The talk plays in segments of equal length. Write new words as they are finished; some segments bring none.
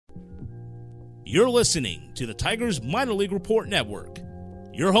You're listening to the Tigers Minor League Report Network,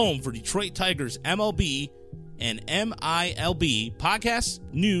 your home for Detroit Tigers MLB and MILB podcasts,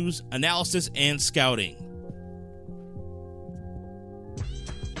 news, analysis, and scouting.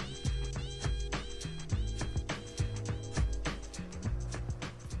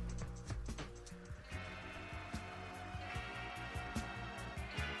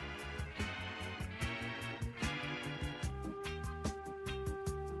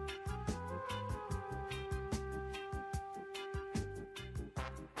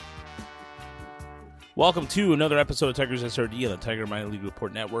 Welcome to another episode of Tigers SRD on the Tiger Minor League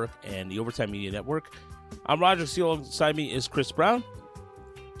Report Network and the Overtime Media Network. I'm Roger Steele. Alongside me is Chris Brown.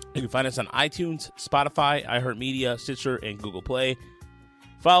 You can find us on iTunes, Spotify, iHeartMedia, Stitcher, and Google Play.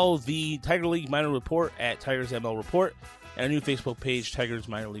 Follow the Tiger League Minor Report at Tigers ML Report and our new Facebook page, Tigers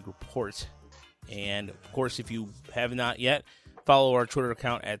Minor League Report. And, of course, if you have not yet, follow our Twitter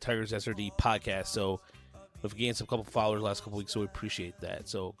account at Tigers SRD Podcast. So we've gained some couple followers the last couple weeks, so we appreciate that.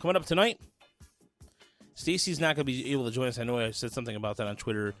 So coming up tonight, Stacy's not going to be able to join us. I know I said something about that on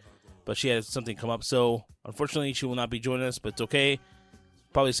Twitter, but she had something come up. So, unfortunately, she will not be joining us, but it's okay.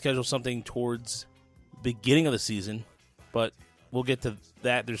 Probably schedule something towards the beginning of the season, but we'll get to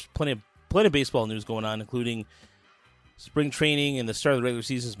that. There's plenty of baseball news going on, including spring training, and the start of the regular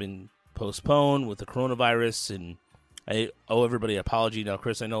season has been postponed with the coronavirus, and I owe everybody an apology. Now,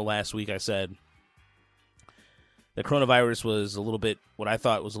 Chris, I know last week I said the coronavirus was a little bit, what I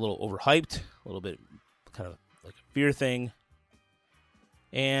thought was a little overhyped, a little bit kind of like a fear thing.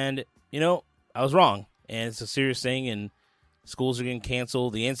 And, I was wrong. And it's a serious thing, and schools are getting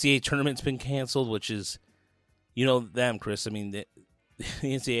canceled. The NCAA tournament's been canceled, which is, them, Chris. I mean, the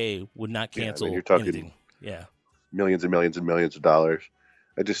NCAA would not cancel you're talking anything. Yeah. Millions and millions and millions of dollars.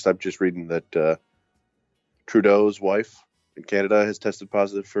 I'm just reading that Trudeau's wife in Canada has tested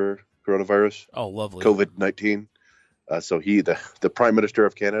positive for coronavirus. Oh, lovely. COVID-19. So the Prime Minister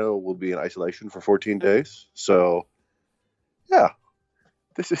of Canada will be in isolation for 14 days. So, yeah,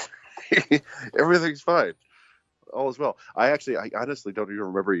 this is everything's fine. All is well. I honestly don't even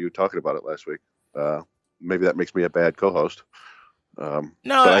remember you talking about it last week. Maybe that makes me a bad co-host. No,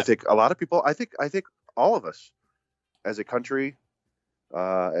 but I think a lot of people. I think all of us, as a country,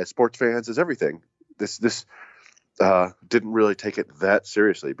 as sports fans, as everything, this didn't really take it that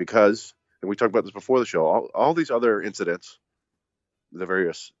seriously because. And we talked about this before the show, all these other incidents, the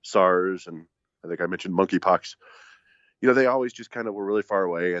various SARS, and I think I mentioned monkeypox, they always just kind of were really far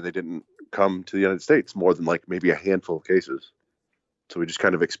away, and they didn't come to the United States more than like maybe a handful of cases. So we just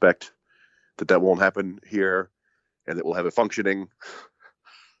kind of expect that won't happen here, and that we'll have a functioning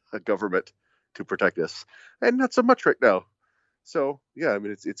government to protect us. And not so much right now. So, yeah, I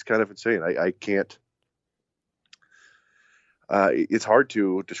mean, it's kind of insane. I can't. It's hard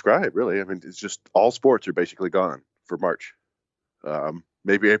to describe, really. I mean, it's just all sports are basically gone for March.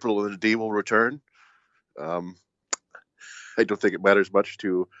 Maybe April and the D will return. I don't think it matters much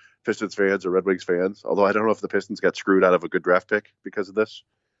to Pistons fans or Red Wings fans, although I don't know if the Pistons got screwed out of a good draft pick because of this.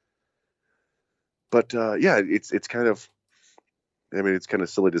 But, yeah, it's kind of, I mean, it's kind of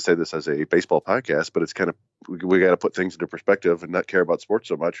silly to say this as a baseball podcast, but it's kind of, we got to put things into perspective and not care about sports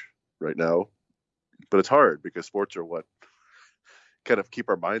so much right now. But it's hard because sports are what kind of keep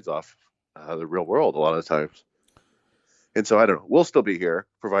our minds off the real world a lot of times. And so, I don't know, we'll still be here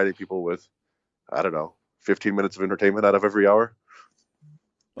providing people with, 15 minutes of entertainment out of every hour.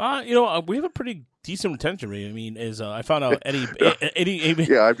 We have a pretty decent retention rate. I mean, I found out Eddie.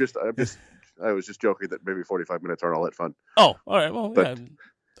 Yeah, I was just joking that maybe 45 minutes aren't all that fun. Oh, all right. Well, but, yeah.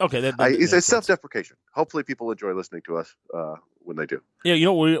 Okay. It's self-deprecation. Hopefully people enjoy listening to us when they do. Yeah,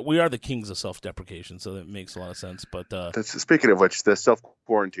 we are the kings of self-deprecation, so that makes a lot of sense. But speaking of which, the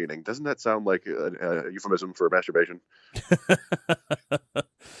self-quarantining, doesn't that sound like a euphemism for masturbation?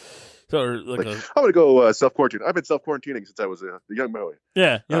 I'm going to go self-quarantine. I've been self-quarantining since I was a young boy.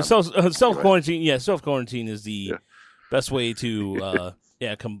 Yeah, self-quarantine. Yeah, self-quarantine is the best way to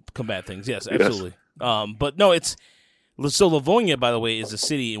combat things. Yes, absolutely. Yes. But no, it's so Livonia, by the way, is a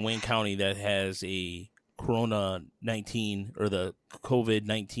city in Wayne County that has a Corona-19 or the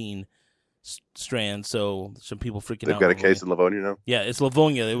COVID-19 strand. So some people freaking out. They've got a case in Livonia now? Yeah, it's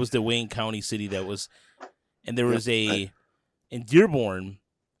Livonia. It was the Wayne County city that was, and there was in Dearborn,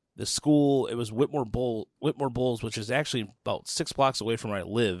 the school, it was Whitmore Bulls, which is actually about 6 blocks away from where I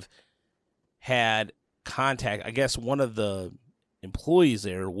live, had contact. I guess one of the employees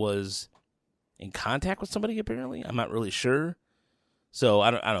there was in contact with somebody, apparently. I'm not really sure. So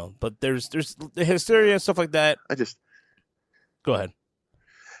I don't know. But there's the hysteria and stuff like that. Go ahead.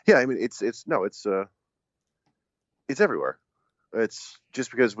 Yeah, I mean it's everywhere. It's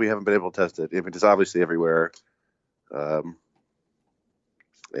just because we haven't been able to test it. I mean, it's obviously everywhere. Um,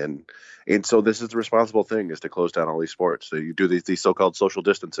 and so this is the responsible thing, is to close down all these sports. So you do these so-called social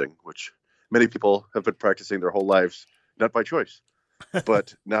distancing, which many people have been practicing their whole lives, not by choice,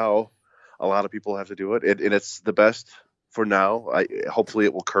 but now a lot of people have to do it, and it's the best for now. Hopefully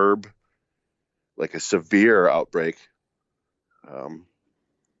it will curb like a severe outbreak.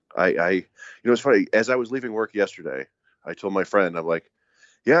 It's funny. As I was leaving work yesterday, I told my friend, I'm like,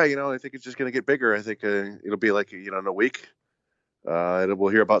 yeah, I think it's just going to get bigger. I think it'll be like, in a week, and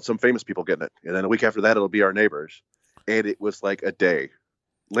we'll hear about some famous people getting it. And then a week after that, it'll be our neighbors. And it was like a day.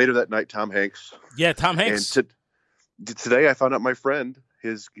 Later that night, Tom Hanks. Yeah, Tom Hanks. And today I found out my friend,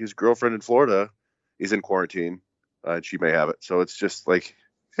 his girlfriend in Florida, is in quarantine, and she may have it. So it's just like,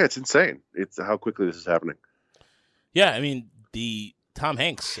 yeah, it's insane. It's how quickly this is happening. Yeah, I mean, the Tom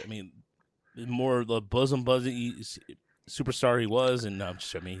Hanks, more the bosom buzzy superstar he was, and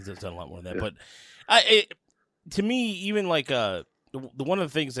he's done a lot more than that. Yeah. But to me, even like the one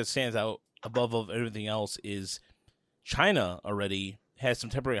of the things that stands out above everything else is China already has some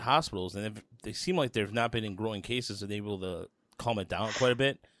temporary hospitals, and they seem like they've not been in growing cases, and they're able to calm it down quite a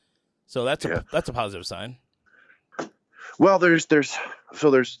bit. So that's a positive sign. Well, there's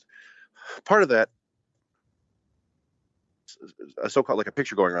part of that, a so-called like a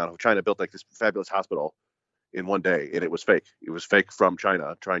picture going around of China built like this fabulous hospital in one day, and it was fake. It was fake from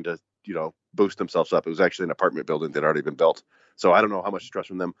China trying to boost themselves up. It was actually an apartment building that had already been built. So I don't know how much to trust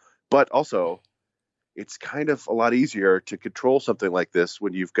from them, but also it's kind of a lot easier to control something like this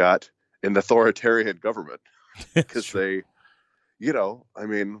when you've got an authoritarian government, because they,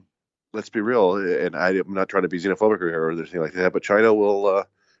 let's be real, and I'm not trying to be xenophobic or anything like that, but China will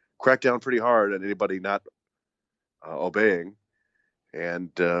crack down pretty hard on anybody not obeying,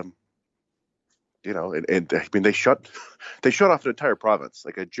 and they shut off an entire province,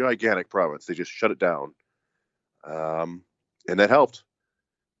 like a gigantic province. They just shut it down, and that helped.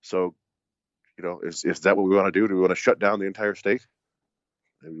 So, is that what we want to do? Do we want to shut down the entire state?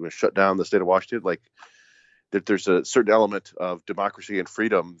 Do we want to shut down the state of Washington? Like, there's a certain element of democracy and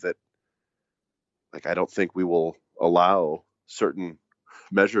freedom that, like, I don't think we will allow certain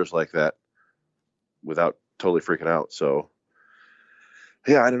measures like that without totally freaking out. So,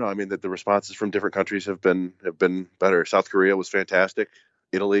 yeah, I don't know. I mean, the responses from different countries have been better. South Korea was fantastic.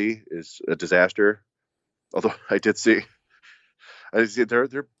 Italy is a disaster. Although I see they're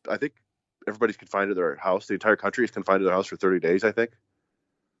I think everybody's confined to their house. The entire country is confined to their house for 30 days, I think,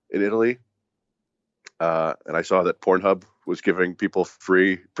 in Italy. And I saw that Pornhub was giving people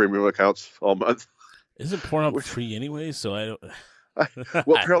free premium accounts all month. Isn't Pornhub free anyway? So I don't.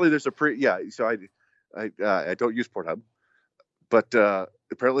 Well, apparently there's a So I don't use Pornhub, but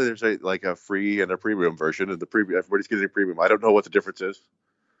apparently there's a free and a premium version, and the premium, everybody's getting a premium. I don't know what the difference is.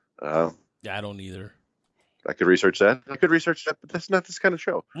 Yeah, I don't either. I could research that. But that's not this kind of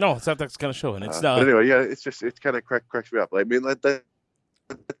show. No, it's not this kind of show, and it's not. But anyway, yeah, it kind of cracks me up. I mean, that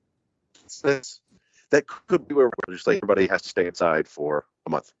could be where we're just like everybody has to stay inside for a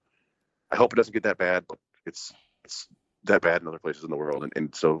month. I hope it doesn't get that bad, but it's that bad in other places in the world,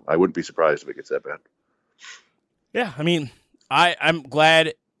 and so I wouldn't be surprised if it gets that bad. Yeah, I mean, I'm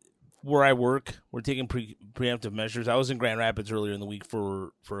glad where I work, we're taking preemptive measures. I was in Grand Rapids earlier in the week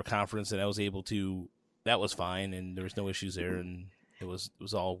for a conference, and I was able to. That was fine, and there was no issues there, and it was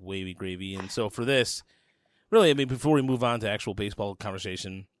all wavy gravy. And so for this, really, I mean, before we move on to actual baseball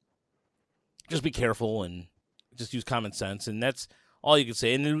conversation, just be careful and just use common sense, and that's all you can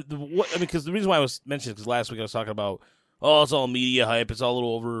say. And because the reason why I was mentioning, because last week I was talking about, it's all media hype, it's all a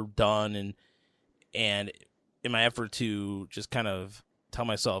little overdone, and in my effort to just kind of tell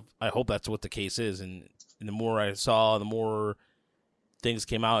myself, I hope that's what the case is, and the more I saw, the more things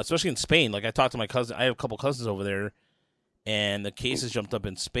came out, especially in Spain. Like, I talked to my cousin, I have a couple cousins over there, and the cases jumped up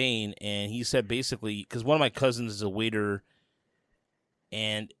in Spain, and he said basically, because one of my cousins is a waiter,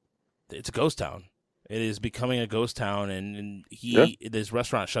 and it's a ghost town. It is becoming a ghost town, and this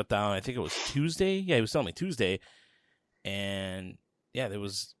restaurant shut down, I think it was Tuesday. Yeah, he was telling me Tuesday, and yeah, it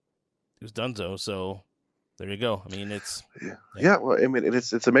was donezo, so there you go. I mean, it's... Yeah, well, I mean,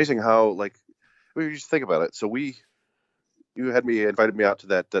 it's amazing how, like, you just think about it. So you invited me out to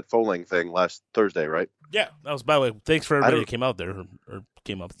that Foling thing last Thursday, right? Yeah, that was, by the way, thanks for everybody that came out there or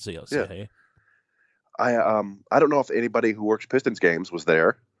came up to say hey. I don't know if anybody who works Pistons games was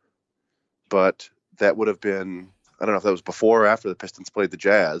there, but that would have been, I don't know if that was before or after the Pistons played the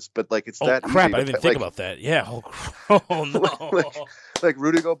Jazz, but like, it's that crap, easy. I didn't even think about that. Yeah. Oh no. like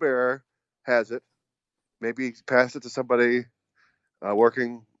Rudy Gobert has it. Maybe pass it to somebody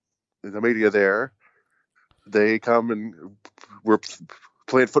working in the media there. They come and we're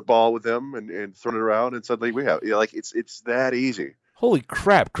playing football with them and throwing it around, and suddenly we have like it's that easy. Holy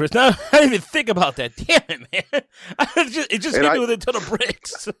crap, Chris! Now, I didn't even think about that. Damn it, man! It just hit me with a ton of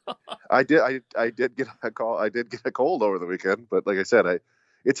bricks. I did get a call. I did get a cold over the weekend, but like I said,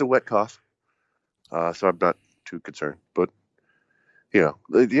 it's a wet cough, so I'm not too concerned. But yeah,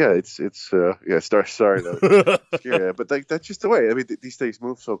 it's sorry, yeah, but that's just the way. I mean, these things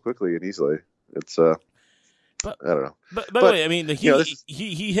move so quickly and easily. It's But, I don't know. But by the way, I mean,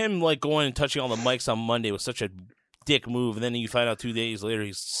 him like going and touching all the mics on Monday was such a dick move, and then you find out 2 days later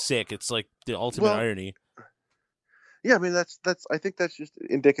he's sick. It's like the ultimate irony. Yeah, I mean that's I think that's just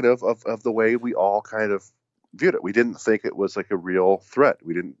indicative of the way we all kind of viewed it. We didn't think it was like a real threat.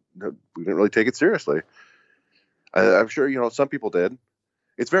 We didn't really take it seriously. I'm sure some people did.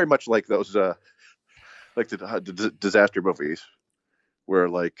 It's very much like those like the disaster movies where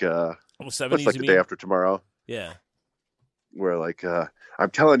like 70s, like The Day After Tomorrow. Yeah. Where like I'm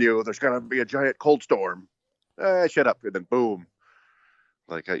telling you, there's gonna be a giant cold storm. Shut up, and then boom.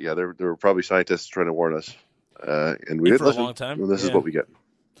 Like there were probably scientists trying to warn us, and we didn't listen. For a long time. Well, this is what we get.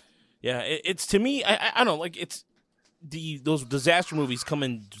 Yeah, it's to me. I don't like it's those disaster movies come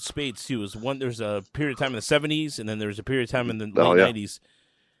in spades too. There's a period of time in the 70s, and then there's a period of time in the late 90s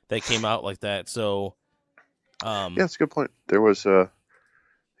that came out like that. So, yeah, that's a good point. There was you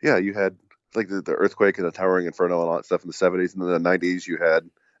had like the earthquake and the towering inferno and all that stuff in the 70s, and then in the 90s you had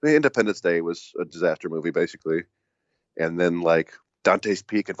Independence Day was a disaster movie basically, and then like Dante's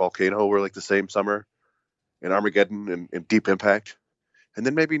Peak and Volcano were like the same summer, and Armageddon and Deep Impact, and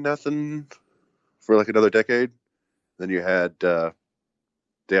then maybe nothing for like another decade. Then you had Day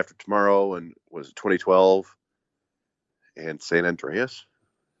After Tomorrow and was it 2012 and San Andreas,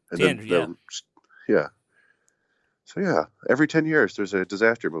 and yeah. So yeah, every 10 years there's a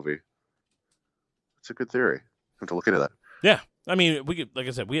disaster movie. It's a good theory. I have to look into that. Yeah, I mean, we could, like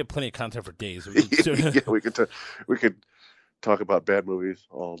I said, we have plenty of content for days. We could talk about bad movies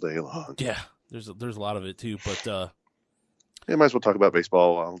all day long. Yeah, there's a lot of it too, but might as well talk about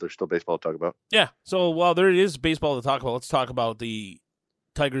baseball while there's still baseball to talk about. Yeah, so while there is baseball to talk about, let's talk about the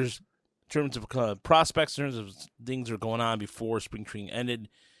Tigers in terms of prospects, in terms of things that are going on before spring training ended.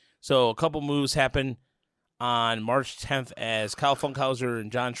 So a couple moves happened on March 10th as Kyle Funkhauser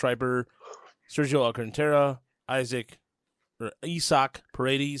and John Schreiber, Sergio Alcantara, Isaac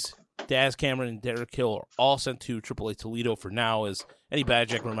Paredes, Daz Cameron, and Derek Hill are all sent to AAA Toledo for now, as Eddie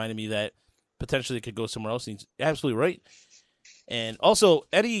Badjack reminded me that potentially it could go somewhere else. And he's absolutely right. And also,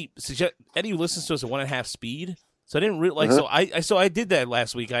 Eddie listens to us at 1.5 speed, so I didn't really so I did that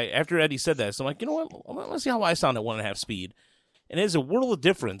last week. After Eddie said that, so I'm like, you know what? Let's see how I sound at 1.5 speed, and there's a world of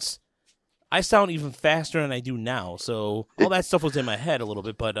difference. I sound even faster than I do now, so all that stuff was in my head a little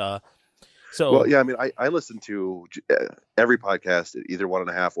bit, but so well, yeah. I mean, I listen to every podcast at either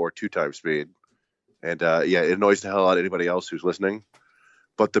 1.5 or 2 times speed, and it annoys the hell out of anybody else who's listening.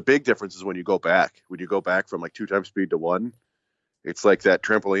 But the big difference is when you go back from like 2 times speed to 1. It's like that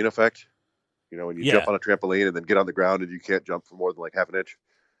trampoline effect, when you jump on a trampoline and then get on the ground and you can't jump for more than like half an inch.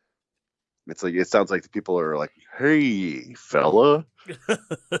 It's like, it sounds like the people are like, "Hey, fella,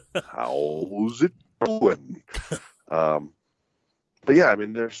 how's it going?" But yeah, I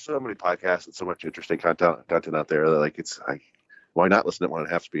mean, there's so many podcasts and so much interesting content out there that like why not listen at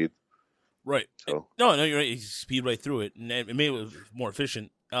 1.5 speed? Right. So no, you're right. You speed right through it, and it made it more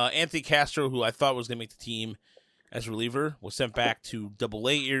efficient. Anthony Castro, who I thought was going to make the team as reliever, was sent back to AA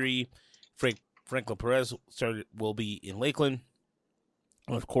Erie. Franklin Perez will be in Lakeland.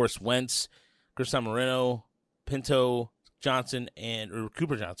 And of course, Wentz, Cristian Moreno, Pinto, Johnson, or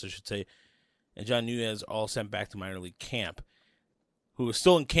Cooper Johnson, I should say, and John Nunez all sent back to minor league camp. Who was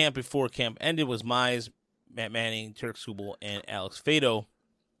still in camp before camp ended was Mize, Matt Manning, Tarek Skubal, and Alex Fado.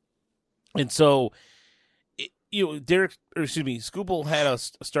 And so, Skubal had a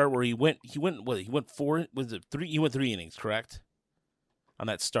start where he went 4, was it 3? He went 3 innings, correct? On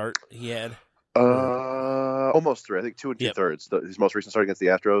that start he had? Almost 3. I think 2 2/3. His most recent start against the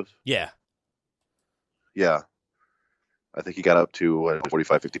Astros. Yeah. Yeah. I think he got up to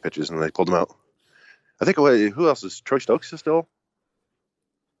 45, 50 pitches and they pulled him out. I think, who else is Troy Stokes still?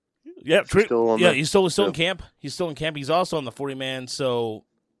 Yeah, he's still in camp. He's still in camp. He's also on the 40-man, so...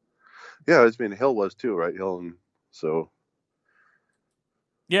 Yeah, I mean, Hill was too, right? Hill, and so...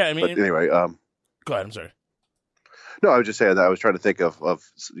 Yeah, I mean... But anyway... Go ahead, I'm sorry. No, I was just saying that I was trying to think of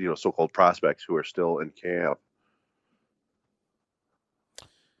so-called prospects who are still in camp.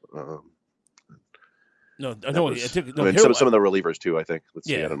 Some of the relievers too, I think. Let's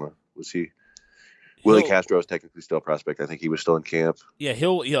see, I don't know. Was he... Willie Castro is technically still a prospect. I think he was still in camp. Yeah,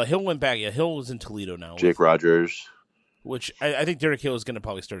 Hill went back. Yeah, Hill was in Toledo now. Jake Rogers. which I think Derek Hill is going to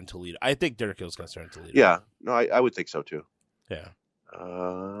probably start in Toledo. I think Derek Hill is going to start in Toledo. Yeah, no, I would think so too. Yeah.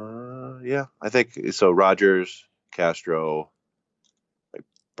 Yeah, I think so. Rogers, Castro, like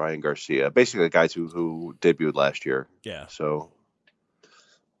Brian Garcia, basically the guys who debuted last year. Yeah. So,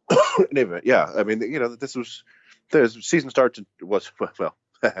 anyway, yeah, I mean, this was the season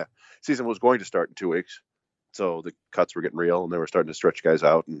season was going to start in 2 weeks, so the cuts were getting real, and they were starting to stretch guys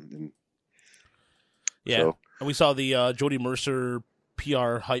out, and yeah, so. And we saw the Jody Mercer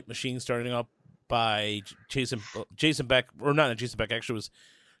PR hype machine starting up by Jason Beck, or not Jason Beck, actually it was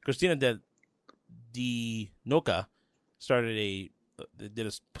Christina De Noca did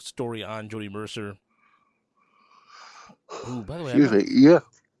a story on Jody Mercer. Ooh, by the way, excuse me. Yeah,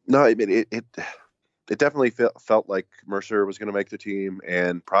 no, I mean it definitely felt like Mercer was going to make the team,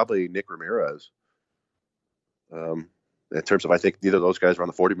 and probably Nick Ramirez. In terms of, I think neither of those guys are on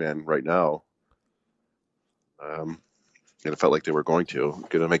the 40-man right now. And it felt like they were going to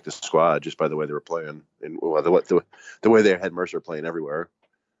make the squad just by the way they were playing, and the way they had Mercer playing everywhere.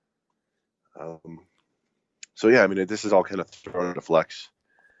 So yeah, I mean, this is all kind of thrown into flex.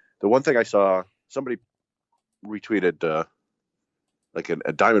 The one thing I saw, somebody retweeted, like a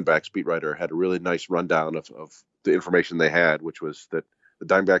Diamondbacks beat writer had a really nice rundown of the information they had, which was that the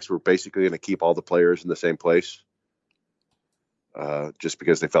Diamondbacks were basically going to keep all the players in the same place, just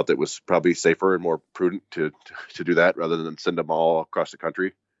because they felt it was probably safer and more prudent to do that rather than send them all across the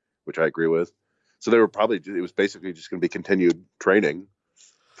country, which I agree with. So it was basically just going to be continued training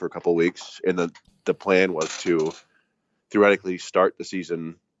for a couple of weeks, and the plan was to theoretically start the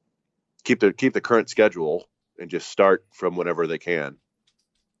season, keep the current schedule, and just start from whenever they can,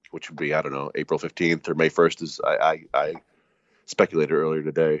 which would be, I don't know, April 15th or May 1st, as I speculated earlier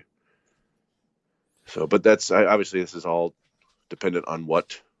today. So, but that's obviously this is all dependent on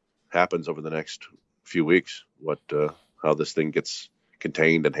what happens over the next few weeks, how this thing gets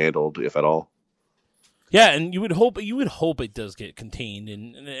contained and handled, if at all. Yeah, and you would hope it does get contained,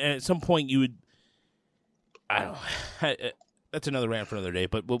 and at some point you would. I don't know. That's another rant for another day,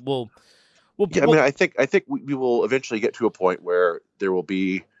 but we'll yeah, I mean, I think we will eventually get to a point where there will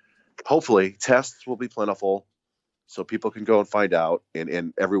be, hopefully, tests will be plentiful, so people can go and find out,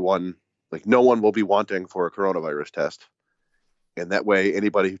 and everyone, like, no one will be wanting for a coronavirus test, and that way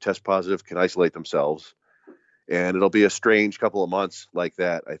anybody who tests positive can isolate themselves, and it'll be a strange couple of months like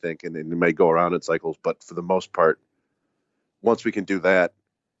that, I think, and it may go around in cycles, but for the most part, once we can do that,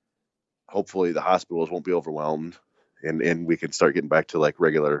 hopefully the hospitals won't be overwhelmed. And we can start getting back to like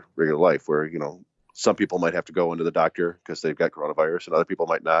regular life, where some people might have to go into the doctor because they've got coronavirus, and other people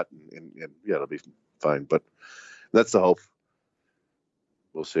might not, and yeah, it'll be fine. But that's the hope.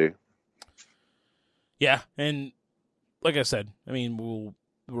 We'll see. Yeah, and like I said, I mean,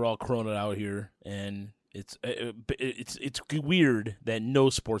 we're all corona out here, and it's weird that no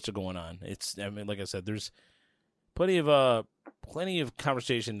sports are going on. Like I said, there's plenty of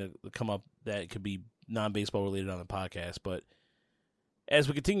conversation to come up that could be non-baseball related on the podcast, but as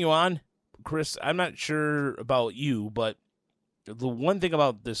we continue on, Chris, I'm not sure about you, but the one thing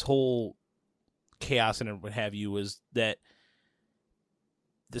about this whole chaos and what have you is that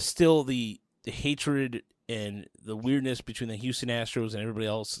the hatred and the weirdness between the Houston Astros and everybody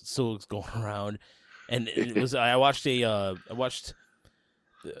else still is going around. And it was I watched some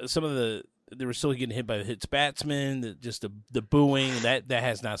of they were still getting hit by the hits batsmen, just the booing that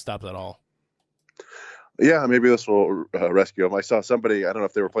has not stopped at all. Yeah, maybe this will rescue them. I saw somebody, I don't know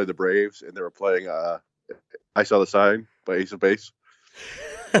if they were playing the Braves, and they were playing I Saw the Sign by Ace of Base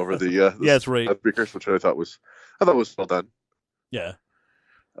over the yeah, that's right, speakers, which I thought was well done. Yeah.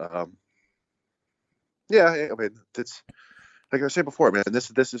 Yeah, I mean, it's like I was saying before, man.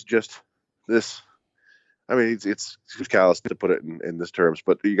 This is just this. I mean, it's callous to put it in this terms,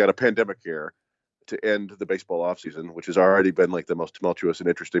 but you got a pandemic here to end the baseball offseason, which has already been like the most tumultuous and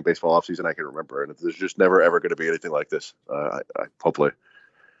interesting baseball offseason I can remember. And there's just never, ever going to be anything like this, hopefully.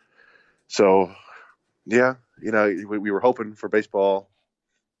 So, yeah, we were hoping for baseball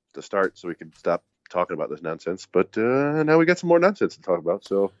to start so we could stop talking about this nonsense. But now we got some more nonsense to talk about.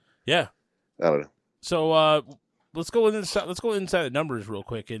 So, yeah, I don't know. So let's go inside the numbers real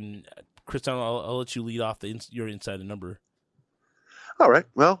quick. And, Kristen, I'll let you lead off your inside the number. All right.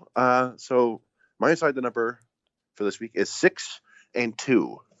 Well, so my inside the number for this week is 6 and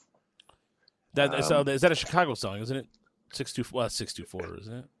 2. So is that a Chicago song, isn't it? 624. Well, 624,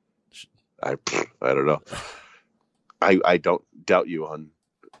 isn't it? I don't know. I don't doubt you on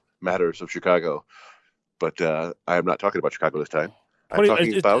matters of Chicago, but I am not talking about Chicago this time. I'm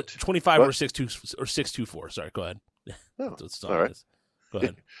talking about 25 what? Or 624. Sorry, go ahead. Oh, all right. Go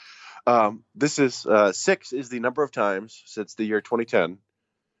ahead. This is 6 is the number of times since the year 2010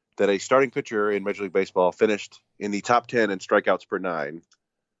 that a starting pitcher in Major League Baseball finished in the top 10 in strikeouts per nine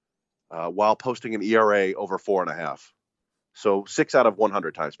while posting an ERA over 4.5. So 6 out of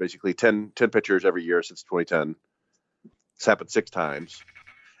 100 times, basically 10 pitchers every year since 2010. It's happened 6 times.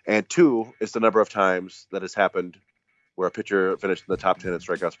 And 2 is the number of times that has happened where a pitcher finished in the top 10 in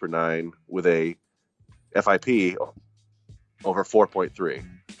strikeouts per nine with a FIP over 4.3.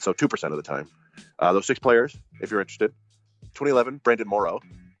 So 2% of the time. Those 6 players, if you're interested: 2011, Brandon Morrow.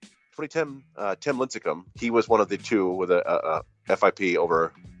 2010, Tim Lincecum. He was one of the 2 with a FIP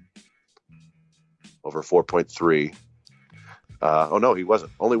over 4.3. Oh, no, he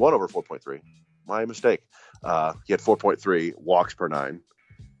wasn't. Only one over 4.3. My mistake. He had 4.3 walks per nine.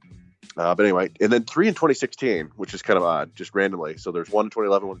 But anyway, and then 3 in 2016, which is kind of odd, just randomly. So there's 1 in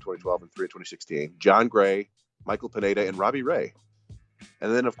 2011, 1 in 2012, and 3 in 2016. John Gray, Michael Pineda, and Robbie Ray.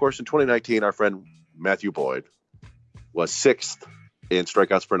 And then, of course, in 2019, our friend Matthew Boyd was 6th in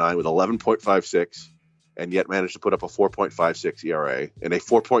strikeouts per nine with 11.56, and yet managed to put up a 4.56 ERA and a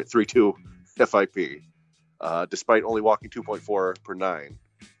 4.32 FIP, despite only walking 2.4 per nine,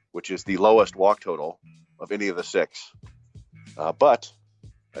 which is the lowest walk total of any of the 6. But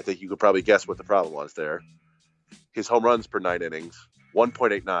I think you could probably guess what the problem was there. His home runs per 9 innings,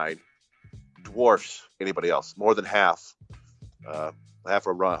 1.89, dwarfs anybody else, more than half a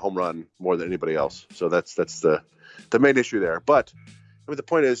home run more than anybody else. So that's the main issue there. But I mean, the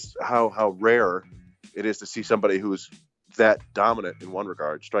point is how rare it is to see somebody who's that dominant in one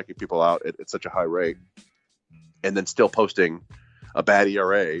regard, striking people out at such a high rate, and then still posting a bad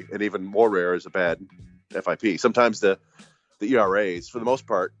ERA, and even more rare is a bad FIP. Sometimes the ERAs, for the most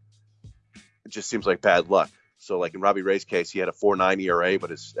part, it just seems like bad luck. So like in Robbie Ray's case, he had a 4.9 ERA,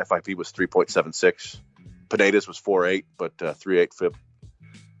 but his FIP was 3.76. Pineda's was 4.8, but 3.8 FIP.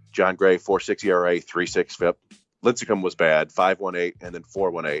 John Gray, 4.6 ERA, 3.6 FIP. Lincecum was bad, 5.18, and then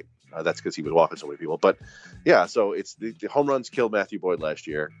 4.18. That's because he was walking so many people. But yeah, so it's the home runs killed Matthew Boyd last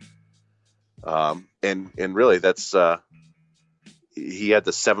year. And really that's he had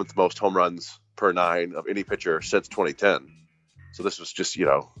the 7th most home runs per nine of any pitcher since 2010. So this was just,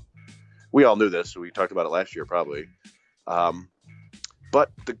 we all knew this. So we talked about it last year, probably. But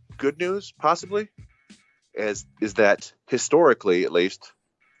the good news, possibly, is that historically, at least,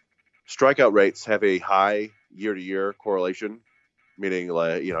 strikeout rates have a high year-to-year correlation. Meaning,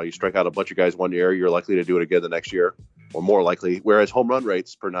 like, you strike out a bunch of guys one year, you're likely to do it again the next year, or more likely. Whereas home run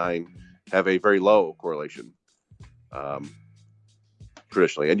rates per nine have a very low correlation,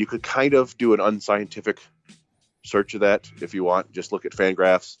 traditionally. And you could kind of do an unscientific search of that if you want. Just look at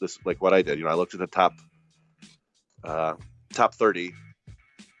Fangraphs. This, like what I did. I looked at the top 30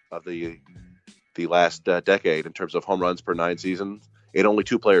 of the last decade in terms of home runs per 9 seasons, and only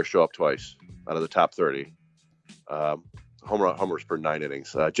 2 players show up twice out of the top 30. Homers per 9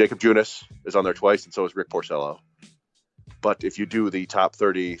 innings. Jacob Junis is on there twice, and so is Rick Porcello. But if you do the top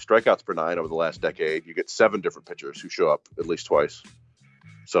 30 strikeouts per 9 over the last decade, you get 7 different pitchers who show up at least twice.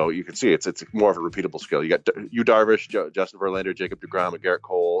 So you can see it's more of a repeatable skill. You got Yu Darvish, Justin Verlander, Jacob deGrom, and Garrett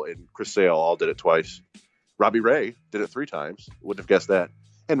Cole, and Chris Sale all did it twice. Robbie Ray did it 3 times. Wouldn't have guessed that.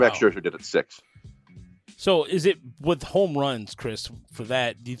 And Max Scherzer did it 6. So is it with home runs, Chris, for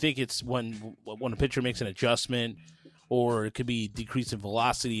that, do you think it's when a pitcher makes an adjustment, or it could be decrease in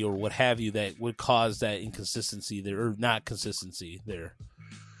velocity or what have you, that would cause that inconsistency there, or not consistency there?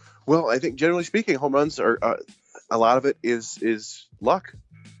 Well, I think generally speaking, home runs are a lot of it is luck.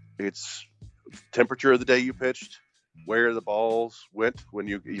 It's temperature of the day you pitched, where the balls went when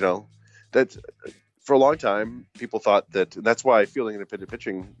that for a long time people thought that, and that's why fielding independent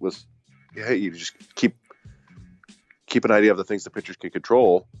pitching was, hey, you just keep an idea of the things the pitchers can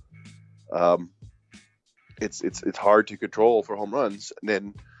control. It's hard to control for home runs.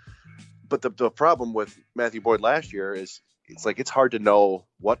 But the problem with Matthew Boyd last year is it's hard to know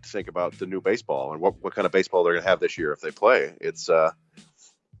what to think about the new baseball and what kind of baseball they're going to have this year if they play. It's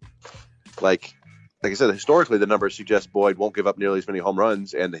like I said, historically the numbers suggest Boyd won't give up nearly as many home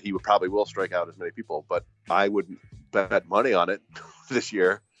runs, and that he probably will strike out as many people. But I wouldn't bet money on it this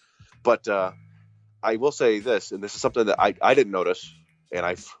year. But I will say this, and this is something that I didn't notice, and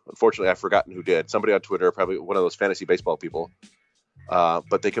unfortunately I've forgotten who did. Somebody on Twitter, probably one of those fantasy baseball people.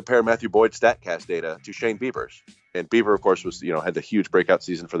 But they compare Matthew Boyd's StatCast data to Shane Bieber's. And Bieber, of course, was had the huge breakout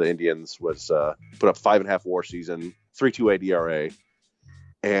season for the Indians, was put up 5.5 WAR season, 3.28 ERA.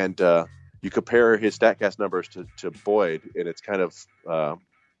 And you compare his StatCast numbers to Boyd, and it's kind of,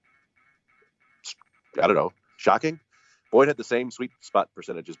 shocking. Boyd had the same sweet spot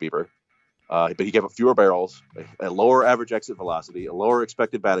percentage as Bieber. But he gave up fewer barrels, a lower average exit velocity, a lower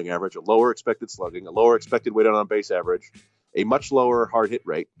expected batting average, a lower expected slugging, a lower expected weighted on base average, a much lower hard hit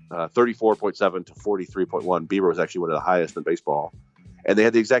rate, 34.7 to 43.1. Bieber was actually one of the highest in baseball. And they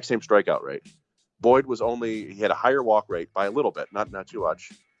had the exact same strikeout rate. Boyd he had a higher walk rate by a little bit, not too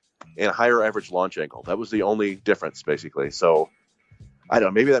much, and a higher average launch angle. That was the only difference, basically. So, I don't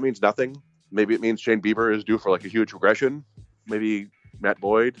know, maybe that means nothing. Maybe it means Shane Bieber is due for like a huge regression. Maybe Matt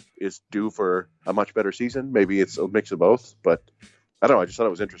Boyd is due for a much better season. Maybe it's a mix of both, but I don't know. I just thought it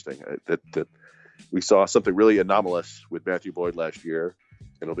was interesting that we saw something really anomalous with Matthew Boyd last year,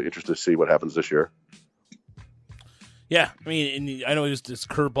 and it'll be interesting to see what happens this year. Yeah, I mean, and I know his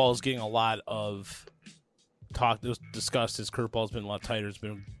curveball is getting a lot of talk. It was discussed. His curveball's been a lot tighter. It's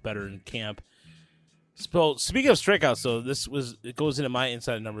been better in camp. So speaking of strikeouts, though, it goes into my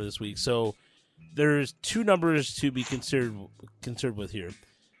inside number this week. So there's two numbers to be considered with here: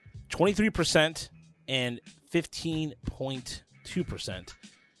 23% and 15.2%.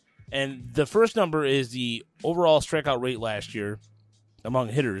 And the first number is the overall strikeout rate last year among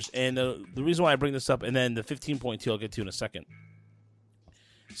hitters. And the reason why I bring this up, and then the 15.2 I'll get to in a second.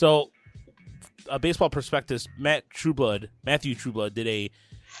 So, Baseball Prospectus, Matthew Trueblood did a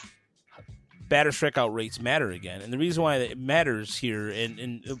batter strikeout rates matter again. And the reason why it matters here,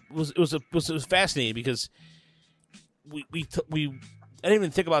 and it was fascinating because we I didn't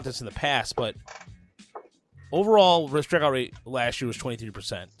even think about this in the past, but overall strikeout rate last year was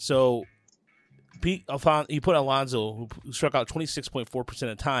 23%. So he put Alonso, who struck out 26.4% of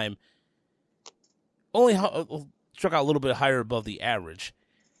the time, only struck out a little bit higher above the average.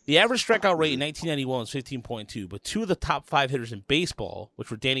 The average strikeout rate in 1991 was 15.2, but two of the top five hitters in baseball, which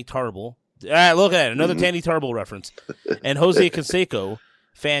were Danny Tarble, look at that, another Danny Tarble reference, and Jose Canseco,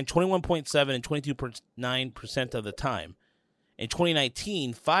 fanned 21.7 and 22.9% of the time. In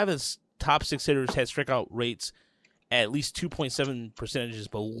 2019, five of the top six hitters had strikeout rates at least 2.7 percentages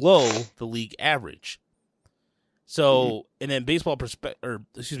below the league average. So, and then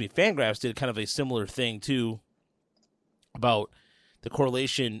Fangraphs did kind of a similar thing too about the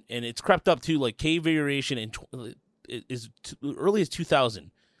correlation, and it's crept up to like K variation is early as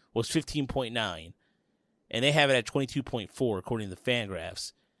 2000 was 15.9, and they have it at 22.4 according to the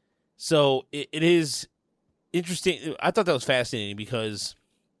Fangraphs. So it is interesting. I thought that was fascinating because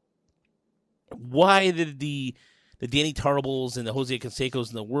why did the Danny Tarbles and the Jose Cansecos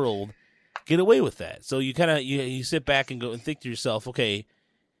in the world get away with that? So you kind of you sit back and go and think to yourself, okay,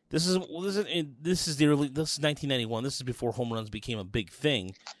 this is 1991. This is before home runs became a big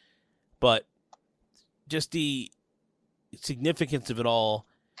thing, but just the significance of it all.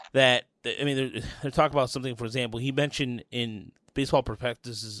 That I mean, they're talking about something. For example, he mentioned in Baseball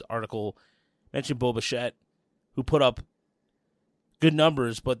Prospectus' article, mentioned Bo Bichette, who put up good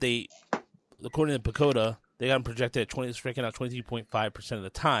numbers, but they, according to Pacoda, they got him projected at striking out 23.5% of the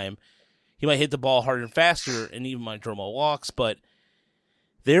time. He might hit the ball harder and faster, and even might draw more walks, but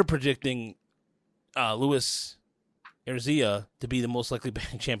they're predicting Luis Urzia to be the most likely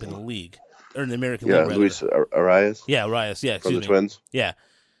batting champion in the league, or in the American League. Yeah, Luis Arias. Yeah, Arias. Yeah, from the Twins. Yeah.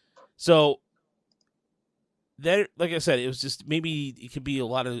 So, that, like I said, it was just maybe it could be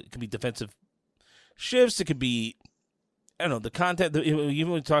it could be defensive shifts. It could be, I don't know, the content. Even when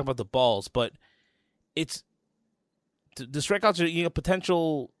we talk about the balls, but it's the strikeouts are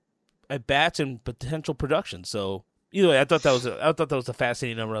potential at bats and potential production. So either way, I thought that was a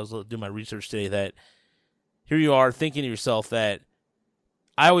fascinating number. I was doing my research today. That here you are thinking to yourself that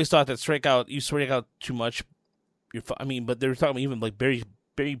I always thought that you strike out too much. But they were talking even like Barry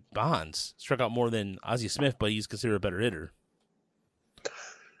Bonds struck out more than Ozzie Smith, but he's considered a better hitter.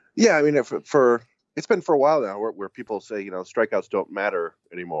 Yeah, I mean, for it's been for a while now where people say, strikeouts don't matter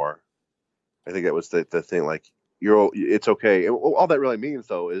anymore. I think that was the thing. Like, it's okay. All that really means,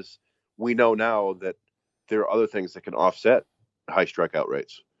 though, is we know now that there are other things that can offset high strikeout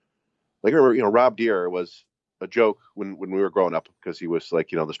rates. Like, I remember, Rob Deere was a joke when we were growing up because he was like,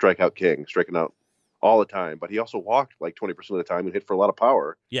 the strikeout king, striking out all the time. But he also walked like 20% of the time and hit for a lot of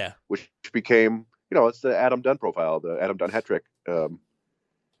power. Yeah. Which became, it's the Adam Dunn profile, the Adam Dunn hat trick.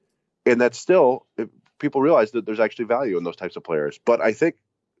 And that's still, people realize that there's actually value in those types of players. But I think,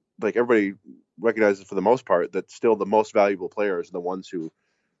 like, everybody recognizes for the most part that still the most valuable players are the ones who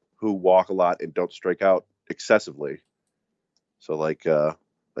walk a lot and don't strike out excessively. So like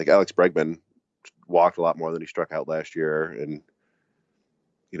Alex Bregman walked a lot more than he struck out last year, and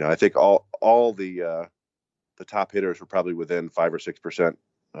I think all the top hitters were probably within 5 or 6%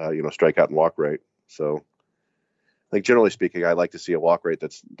 strikeout and walk rate. So I think generally speaking, I like to see a walk rate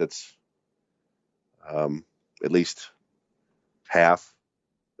that's at least half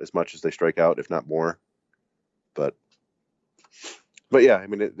as much as they strike out, if not more. But yeah, I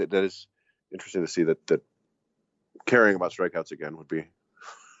mean, that is interesting to see that caring about strikeouts again would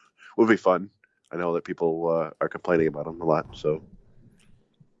be fun. I know that people are complaining about them a lot. So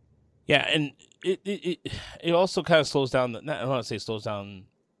yeah, and it also kind of slows down. I don't want to say slows down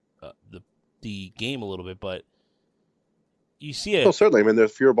the game a little bit, but you see it. Well, certainly. I mean,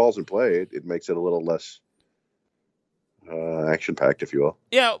 there's fewer balls in play. It makes it a little less action packed, if you will.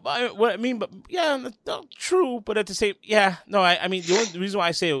 Yeah, but yeah, no, true. But at the same, yeah, no, I mean, the reason why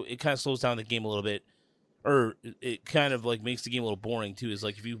I say it kind of slows down the game a little bit, or it kind of like makes the game a little boring too, is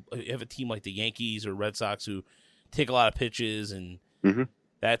like if you have a team like the Yankees or Red Sox who take a lot of pitches, and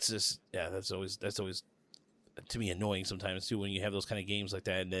that's just that's always to me annoying sometimes too when you have those kind of games like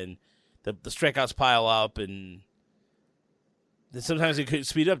that, and then the strikeouts pile up, and then sometimes it could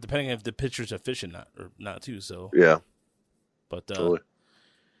speed up depending on if the pitcher's efficient or not too. So yeah. But totally.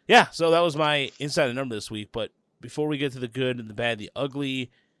 Yeah, so that was my insider number this week. But before we get to the good and the bad, the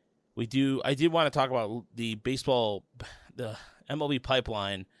ugly, I did want to talk about the MLB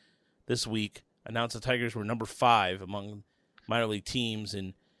pipeline this week. Announced the Tigers were number 5 among minor league teams,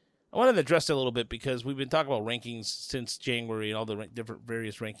 and I wanted to address that a little bit because we've been talking about rankings since January and all the different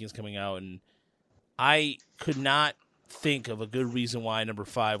various rankings coming out, and I could not think of a good reason why number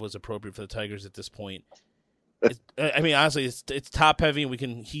 5 was appropriate for the Tigers at this point. I mean, honestly, it's top heavy, and we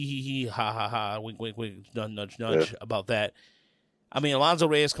can he ha ha ha wink wink wink nudge nudge about that. I mean, Alonso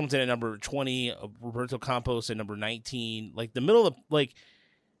Reyes comes in at number 20, Roberto Campos at number 19. Like the middle of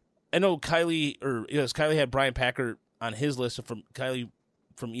I know Kylie had Brian Packer on his list from Kylie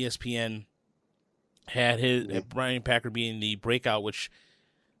from ESPN had Brian Packer being the breakout, which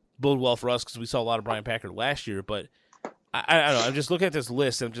bode well for us because we saw a lot of Brian Packer last year. But I don't know. I'm just looking at this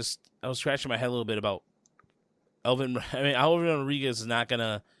list, and I was scratching my head a little bit about Alvin Rodriguez is not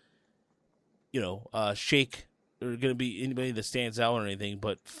gonna, shake or gonna be anybody that stands out or anything.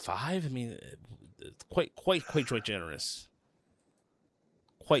 But 5, I mean, it's quite generous.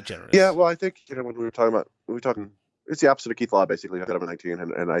 Quite generous. Yeah, well, I think when we were talking, it's the opposite of Keith Law basically. Got him at 19,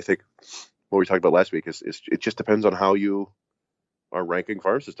 and I think what we talked about last week is it just depends on how you are ranking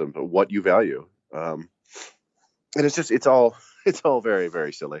farm systems, what you value, and it's all very,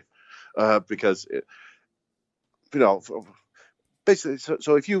 very silly because basically,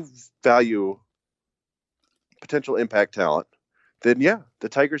 so if you value potential impact talent, then yeah, the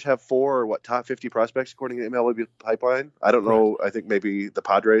Tigers have 4 top 50 prospects according to the MLB pipeline. I don't know. I think maybe the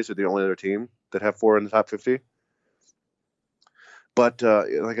Padres are the only other team that have 4 in the top 50. But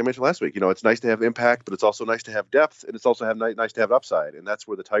like I mentioned last week, it's nice to have impact, but it's also nice to have depth, and it's also nice to have upside, and that's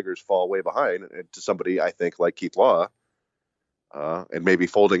where the Tigers fall way behind to somebody I think like Keith Law, and maybe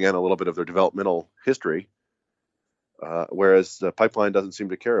folding in a little bit of their developmental history. Whereas the pipeline doesn't seem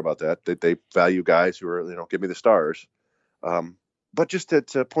to care about that. They value guys who are, give me the stars. But just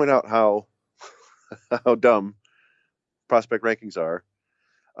to point out how dumb prospect rankings are,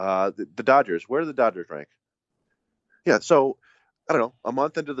 the Dodgers, where do the Dodgers rank? Yeah, so, I don't know, a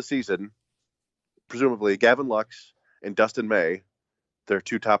month into the season, presumably Gavin Lux and Dustin May, their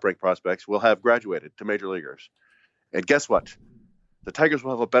 2 top-ranked prospects, will have graduated to major leaguers. And guess what? The Tigers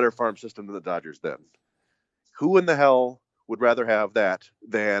will have a better farm system than the Dodgers then. Who in the hell would rather have that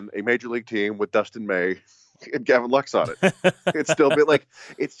than a major league team with Dustin May and Gavin Lux on it? It's still a bit like,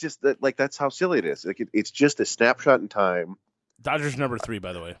 it's just that, like, that's how silly it is. Like, it's just a snapshot in time. Dodgers number 3,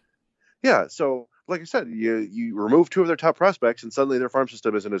 by the way. Yeah. So, like I said, you remove 2 of their top prospects and suddenly their farm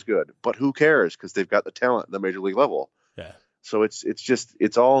system isn't as good. But who cares? Because they've got the talent at the major league level. Yeah. So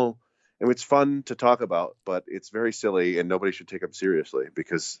it's all, I meit's fun to talk about, but it's very silly, and nobody should take them seriously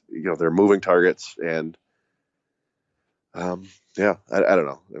because they're moving targets, and I don't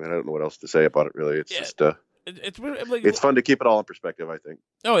know. I mean, I don't know what else to say about it really. It's just it's like, it's fun to keep it all in perspective, I think.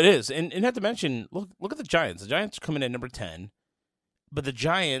 No, it is, and not to mention, look at the Giants. The Giants are coming in at number 10, but the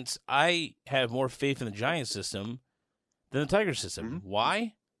Giants, I have more faith in the Giants system than the Tiger system. Mm-hmm.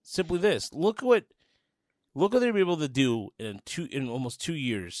 Why? Simply this: look what they were able to do in almost 2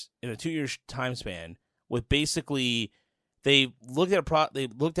 years, in a 2-year time span, with basically they looked at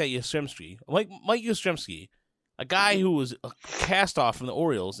Yastrzemski, like Mike Yastrzemski, a guy who was a cast-off from the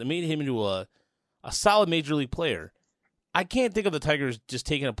Orioles, and made him into a solid major league player. I can't think of the Tigers just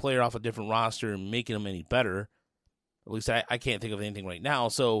taking a player off a different roster and making him any better. At least I can't think of anything right now.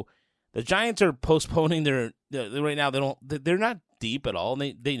 So the Giants are postponing their right now. They're not deep at all,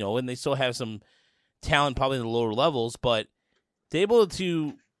 and they know, and they still have some talent probably in the lower levels, but they're able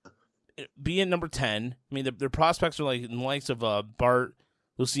to be in number 10. I mean, their prospects are like in the likes of Bart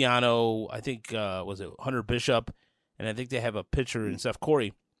Luciano, I think, was it Hunter Bishop, and I think they have a pitcher in Seth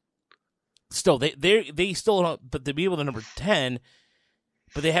Corey. still they still don't, but to be able to number 10,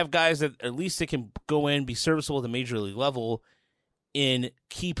 but they have guys that at least they can go in, be serviceable at the major league level in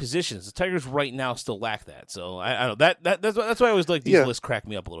key positions. The Tigers right now still lack that. So I don't know that's why I always like these lists crack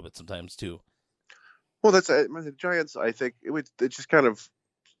me up a little bit sometimes too. Well, that's the Giants. I think it's just kind of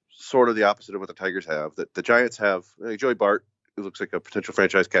sort of the opposite of what the Tigers have. That the Giants have Joey Bart, who looks like a potential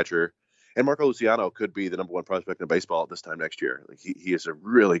franchise catcher, and Marco Luciano could be the number one prospect in baseball at this time next year. Like he is a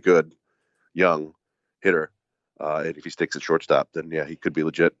really good young hitter, and if he sticks at shortstop, then he could be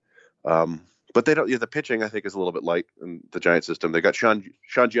legit. But they don't. The pitching I think is a little bit light in the Giant system. They got Sean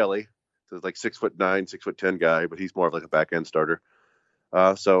Jelly, so like 6'9", 6'10" guy, but he's more of like a back end starter.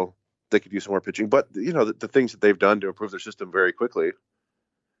 So they could use some more pitching. But the things that they've done to improve their system very quickly, I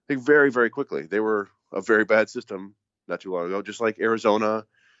think very, very quickly. They were a very bad system not too long ago, just like Arizona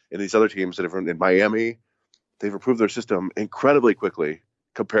and these other teams that have in Miami. They've improved their system incredibly quickly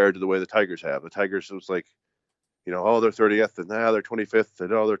compared to the way the Tigers have. The Tigers was like, they're 30th and now they're 25th and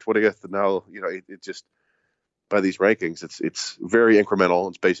they're 20th and now it just by these rankings it's very incremental.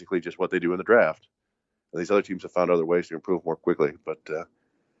 It's basically just what they do in the draft. And these other teams have found other ways to improve more quickly. But I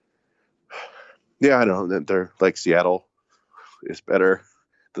don't know. They're like Seattle is better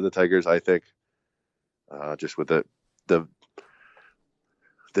than the Tigers, I think. Just with the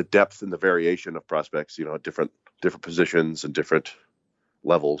depth and the variation of prospects, at different positions and different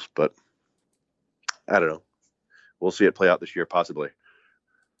levels. But I don't know. We'll see it play out this year, possibly.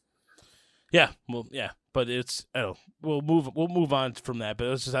 Yeah, well, yeah, but it's we'll move on from that. But it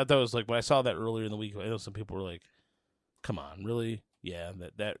was just I thought it was like when I saw that earlier in the week, I know some people were like, "Come on, really?" Yeah,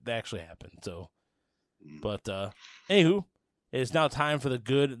 that actually happened. So, but anywho, it's now time for the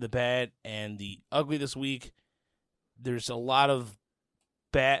good, the bad, and the ugly this week. There's a lot of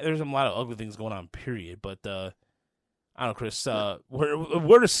ugly things going on. Period. But I don't know, Chris.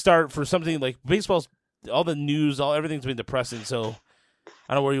 Where to start for something like baseball's? All the news, everything's been depressing. So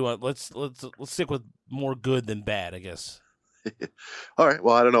I don't know where you want. Let's stick with more good than bad, I guess. All right.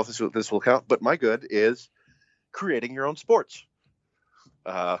 Well, I don't know if this will count, but my good is creating your own sports.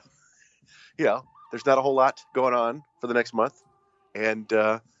 There's not a whole lot going on for the next month, and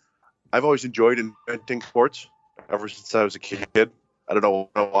I've always enjoyed inventing sports ever since I was a kid. I don't know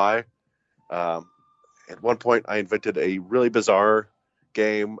why. At one point, I invented a really bizarre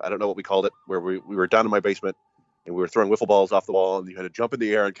game. I don't know what we called it, where we were down in my basement and we were throwing wiffle balls off the wall, and you had to jump in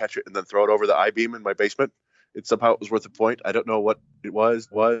the air and catch it and then throw it over the I-beam in my basement. Somehow it was worth a point. I don't know what it was.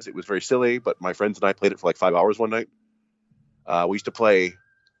 It was very silly, but my friends and I played it for like 5 hours one night. We used to play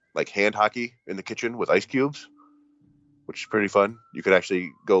like hand hockey in the kitchen with ice cubes, which is pretty fun. You could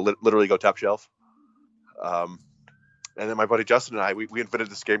actually literally go top shelf. And then my buddy Justin and I, we invented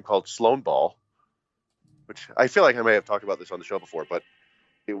this game called Sloan Ball, which I feel like I may have talked about this on the show before, but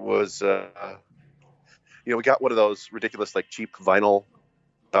it was, we got one of those ridiculous, like cheap vinyl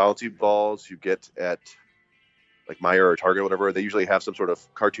bouncy balls you get at like Meijer or Target or whatever. They usually have some sort of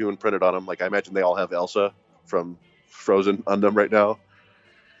cartoon printed on them. Like I imagine they all have Elsa from Frozen on them right now.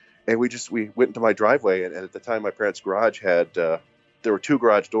 And we went into my driveway, and at the time my parents' garage had, there were 2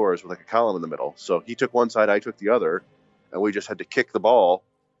 garage doors with like a column in the middle. So he took one side, I took the other, and we just had to kick the ball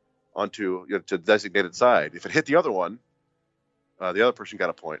onto to the designated side. If it hit the other one, the other person got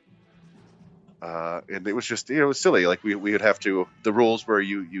a point. And it was just, it was silly. Like we would have to, the rules were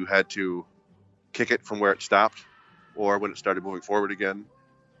you had to kick it from where it stopped or when it started moving forward again.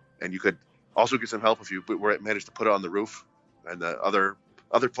 And you could also get some help if you managed to put it on the roof, and the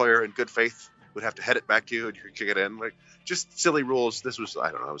other player in good faith would have to head it back to you and you could kick it in. Like just silly rules. This was,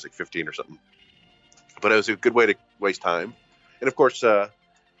 I don't know, I was like 15 or something, but it was a good way to waste time. And of course,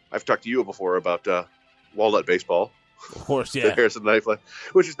 I've talked to you before about walnut baseball. Of course, yeah. The Harrison knife,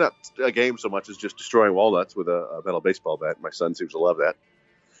 which is not a game so much as just destroying walnuts with a metal baseball bat. My son seems to love that.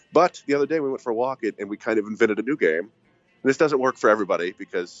 But the other day we went for a walk and we kind of invented a new game. And this doesn't work for everybody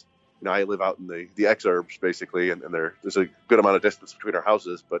because I live out in the exurbs basically, and there's a good amount of distance between our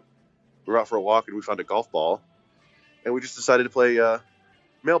houses. But we were out for a walk and we found a golf ball, and we just decided to play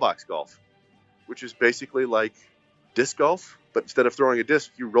mailbox golf, which is basically like disc golf, but instead of throwing a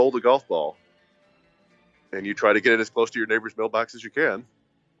disc, you roll the golf ball and you try to get it as close to your neighbor's mailbox as you can,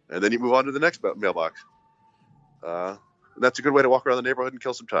 and then you move on to the next mailbox. And that's a good way to walk around the neighborhood and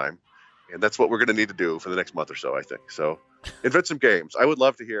kill some time, and that's what we're going to need to do for the next month or so, I think. So invent some games. I would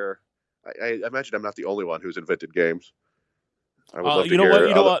love to hear. I imagine I'm not the only one who's invented games. I would love to hear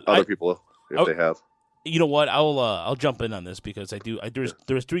other people if they have. You know what? I'll jump in on this because I do.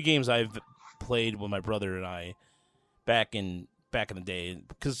 There's 3 games I've played with my brother and I back in the day,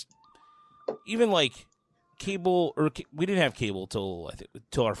 because even like cable, we didn't have cable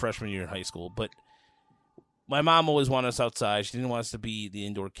till our freshman year in high school. But my mom always wanted us outside. She didn't want us to be the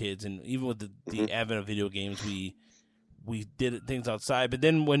indoor kids. And even with the advent of video games, we did things outside. But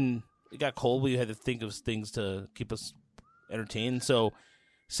then when it got cold, we had to think of things to keep us entertained. So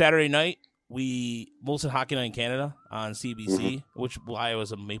Saturday night, we hosted Hockey Night in Canada on CBC, which why I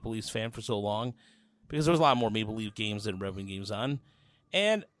was a Maple Leafs fan for so long, because there was a lot more Maple Leaf games than Red Wing games on.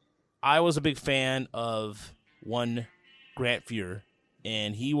 And I was a big fan of one Grant Fuhr,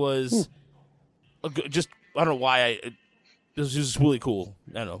 and he was I don't know why it was just really cool.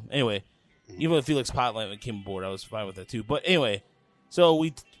 I don't know. Anyway, even with Felix Potland came aboard, I was fine with that too. But anyway, so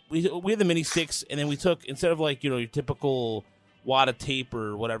we had the mini sticks, and then we took, instead of like, your typical wad of tape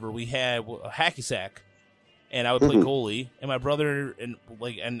or whatever, we had a hacky sack, and I would play goalie, and my brother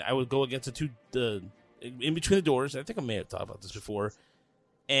and I would go against the in between the doors. I think I may have talked about this before.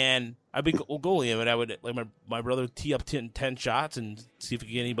 And I'd be goalie, and I would my brother would tee up 10 shots and see if he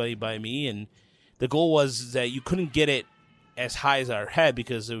could get anybody by me. And the goal was that you couldn't get it as high as our head,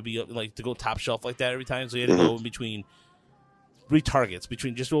 because it would be like to go top shelf like that every time. So you had to go in between 3 targets,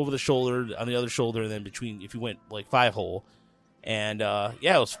 between just over the shoulder, on the other shoulder, and then between, if you went like 5-hole. And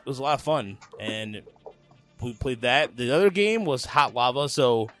it was a lot of fun. And we played that. The other game was hot lava.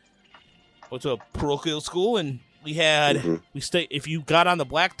 So I went to a parochial school, and we had if you got on the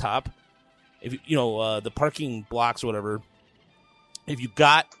blacktop, if you the parking blocks or whatever, if you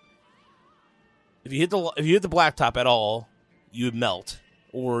hit the blacktop at all, you would melt,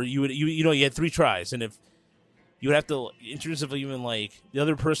 or you had 3 tries, and if you would have to, in terms of even like the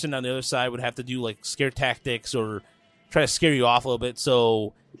other person on the other side would have to do like scare tactics or try to scare you off a little bit.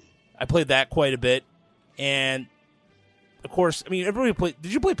 So I played that quite a bit, and of course, I mean, everybody played.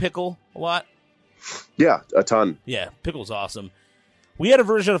 Did you play pickle a lot? Yeah, a ton. Yeah, pickle's awesome. We had a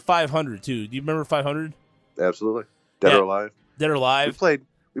version of 500 too. Do you remember 500? Absolutely. Dead or Alive. Dead or Alive.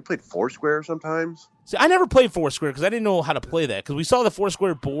 We played Foursquare sometimes. See, I never played Foursquare because I didn't know how to play that, because we saw the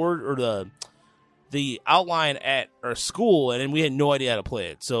Foursquare board or the outline at our school, and then we had no idea how to play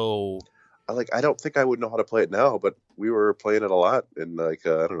it. So I don't think I would know how to play it now, but we were playing it a lot in I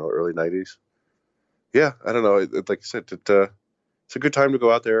don't know, early 90s. Yeah, I don't know. Like I said, it's a good time to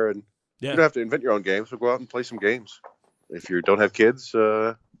go out there, and you don't have to invent your own games, so go out and play some games. If you don't have kids,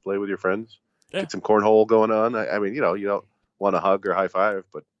 play with your friends. Yeah. Get some cornhole going on. I mean, you don't want to hug or high five,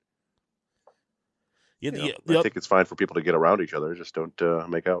 but I think it's fine for people to get around each other. Just don't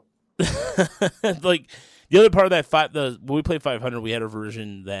make out. Like the other part of that when we played 500, we had a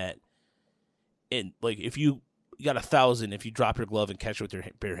version that, if you got 1,000 if you drop your glove and catch it with your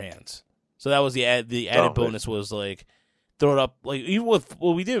bare hands. So that was the added bonus was like throw it up, like even with,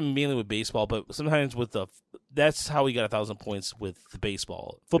 we did it mainly with baseball, but sometimes with that's how we got 1,000 points with the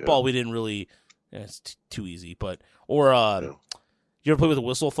baseball. Football we didn't really. It's too easy, but you ever play with a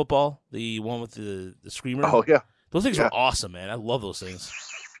whistle football? The one with the screamer? Oh, yeah. Those things were awesome, man. I love those things.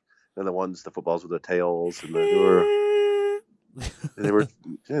 And the footballs with the tails, and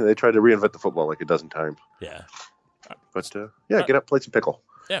they tried to reinvent the football like a dozen times. Yeah. But, get up, play some pickle.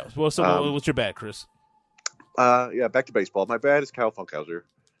 Yeah. Well, what's your bat, Chris? Back to baseball. My bat is Kyle Funkhauser.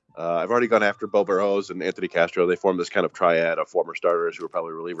 I've already gone after Bo Burrows and Anthony Castro. They formed this kind of triad of former starters who are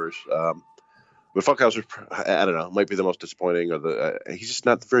probably relievers. But Funkhauser, I don't know, might be the most disappointing, or he's just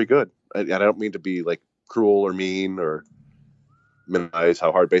not very good. I don't mean to be like cruel or mean or minimize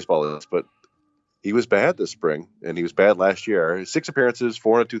how hard baseball is, but he was bad this spring, and he was bad last year. 6 appearances,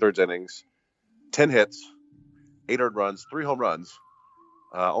 4 2/3 innings, 10 hits, 8 earned runs, 3 home runs,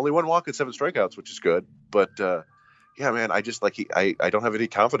 only 1 walk and 7 strikeouts, which is good. But man, I just I don't have any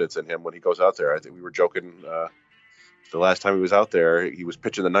confidence in him when he goes out there. I think we were joking. The last time he was out there, he was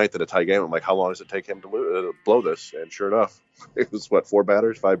pitching the 9th in a tie game. I'm like, how long does it take him to blow this? And sure enough, it was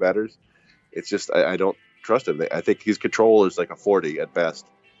 5 batters. It's just, I don't trust him. I think his control is like a 40 at best,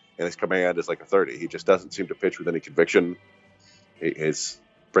 and his command is like a 30. He just doesn't seem to pitch with any conviction. His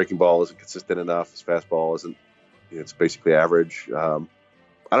breaking ball isn't consistent enough. His fastball isn't, it's basically average. I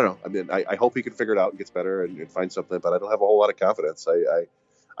don't know. I mean, I hope he can figure it out and gets better and find something, but I don't have a whole lot of confidence.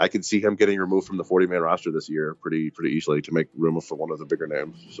 I can see him getting removed from the 40-man roster this year pretty easily to make room for one of the bigger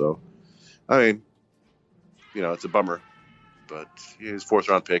names. So, I mean, it's a bummer, but his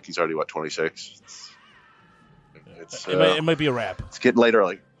 4th-round pick, he's already 26. It might be a wrap. It's getting late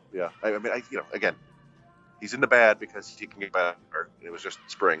early. Yeah, I mean, again, he's in the bad because he can get better. It was just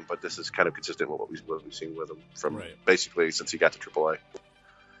spring, but this is kind of consistent with what we've seen with him from basically since he got to AAA.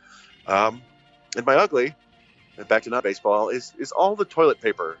 And my ugly. And back to not baseball is all the toilet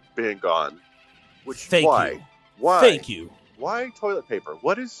paper being gone. Which Thank why? you. Why? Thank you. Why toilet paper?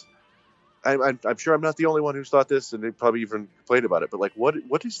 What is I'm sure I'm not the only one who's thought this, and they probably even complained about it. But like,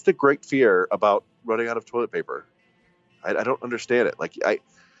 what is the great fear about running out of toilet paper? I don't understand it. Like,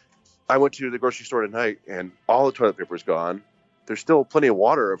 I went to the grocery store tonight, and all the toilet paper is gone. There's still plenty of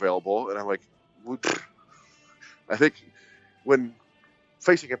water available, and I'm like, I think when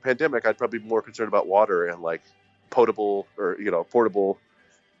facing a pandemic, I'd probably be more concerned about water and like potable or portable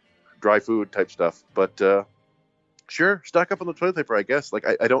dry food type stuff. But sure, stock up on the toilet paper, I guess. Like,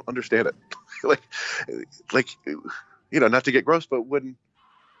 I don't understand it. like not to get gross, but when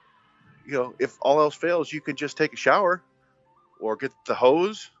if all else fails, you can just take a shower or get the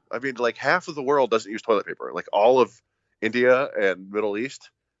hose. I mean, like, half of the world doesn't use toilet paper. Like, all of India and Middle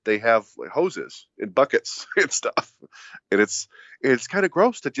East, they have like hoses and buckets and stuff, and it's kind of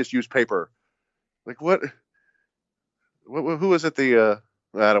gross to just use paper. Like, what who is it? I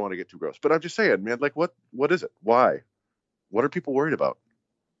don't want to get too gross, but I'm just saying, man. Like, what is it? Why? What are people worried about?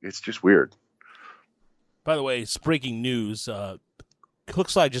 It's just weird. By the way, it's breaking news.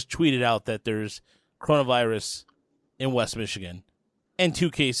 Cookslide just tweeted out that there's coronavirus in West Michigan, and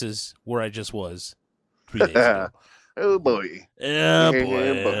 2 cases where I just was 3 days ago. Oh boy! Oh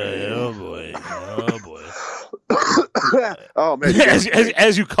boy! Oh boy! Oh man!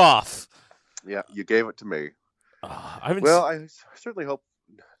 As you cough. Yeah, you gave it to me. I certainly hope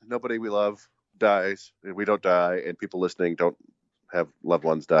nobody we love dies, and we don't die, and people listening don't have loved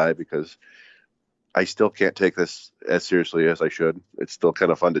ones die, because I still can't take this as seriously as I should. It's still kind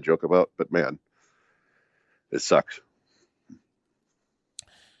of fun to joke about, but man, it sucks.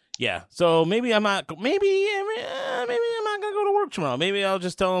 Yeah, so maybe I'm not. Maybe I'm not gonna go to work tomorrow. Maybe I'll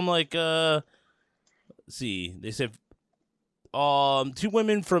just tell them, like, let's see. They said 2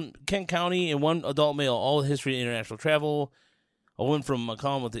 women from Kent County and 1 adult male, all history of international travel. A woman from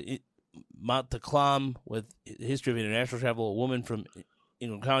Macomb with the Montcalm with history of international travel. A woman from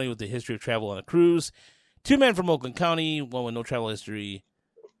Ingham County with the history of travel on a cruise. 2 men from Oakland County, 1 with no travel history.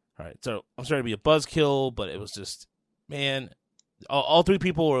 All right, so I'm sorry to be a buzzkill, but it was just, man. All 3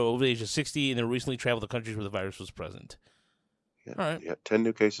 people were over the age of 60, and they recently traveled to countries where the virus was present. Yeah, all right. Yeah, 10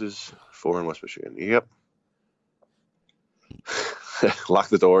 new cases, 4 in West Michigan. Yep. Lock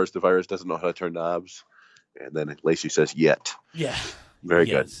the doors. The virus doesn't know how to turn knobs. And then Lacey says, "Yet." Yeah. Very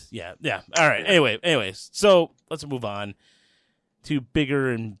good. Yeah. All right. Yeah. Anyways, so let's move on to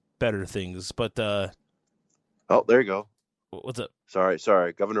bigger and better things. But oh, there you go. What's up?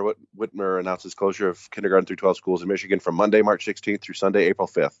 Sorry. Governor Whitmer announces closure of kindergarten through 12 schools in Michigan from Monday, March 16th through Sunday, April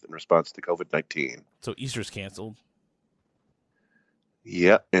 5th in response to COVID-19. So Easter's canceled.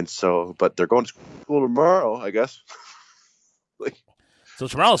 Yeah, and so, but they're going to school tomorrow, I guess. So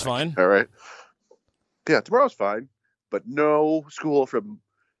tomorrow's fine. All right. Yeah, tomorrow's fine, but no school from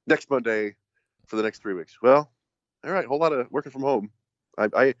next Monday for the next 3 weeks. Well, all right, whole lot of working from home.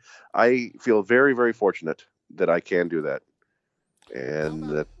 I feel very, very fortunate that I can do that. And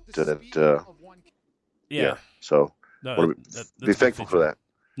that yeah. So no, be thankful for that.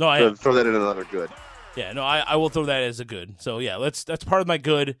 No, I throw that in another good. Yeah, no, I will throw that as a good. So yeah, that's part of my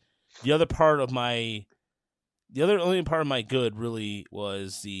good. The other only part of my good really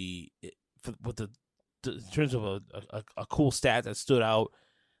was in terms of a cool stat that stood out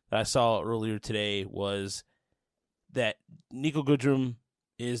that I saw earlier today was that Nico Goodrum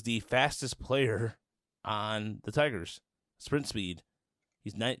is the fastest player on the Tigers sprint speed.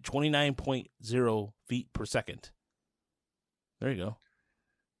 He's 29.0 feet per second. There you go.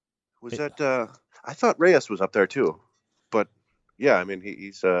 Was that? I thought Reyes was up there too, but yeah, I mean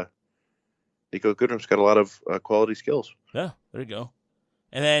he's Nico Goodrum's got a lot of quality skills. Yeah, there you go.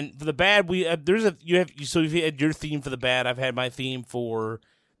 And then for the bad, you had your theme for the bad. I've had my theme for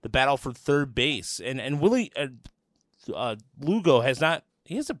the battle for third base, and Willie Lugo hasn't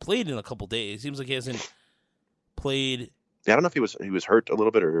played in a couple days. Seems like he hasn't played. Yeah, I don't know if he was hurt a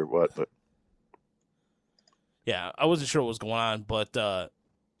little bit or what, but yeah, I wasn't sure what was going on. But the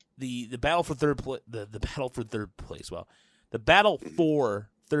battle for the battle for third place. Well, the battle for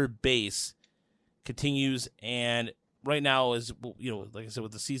third base continues, and right now is, like I said,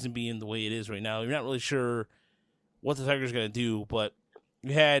 with the season being the way it is right now, you're not really sure what the Tigers are going to do. But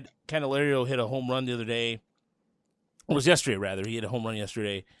you had Candelario hit a home run the other day. It was yesterday, rather. He hit a home run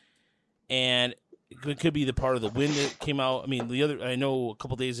yesterday, and it could be the part of the wind that came out. I mean, I know a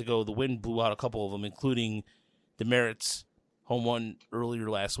couple days ago the wind blew out a couple of them, including Demerit's home run earlier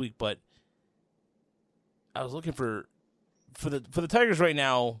last week. But I was looking for the Tigers right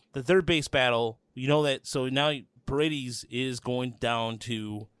now, the third base battle. You know that, so now Paredes is going down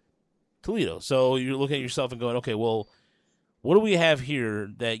to Toledo. So you're looking at yourself and going, okay, well, what do we have here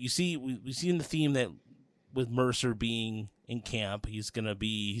that you see? We see in the theme that with Mercer being in camp, he's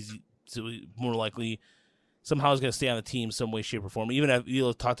so more likely somehow is going to stay on the team some way, shape, or form. Even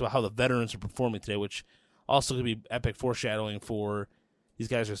you talked about how the veterans are performing today, which also could be epic foreshadowing for these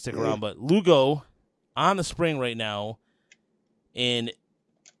guys to stick around. But Lugo on the spring right now in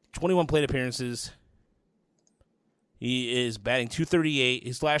 21 plate appearances. He is batting .238.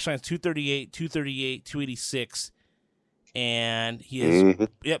 His slash line is .238, .238, .286. And he is,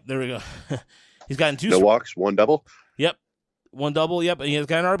 yep, there we go. He's gotten two. No walks, one double. Yep, one double. Yep, and he has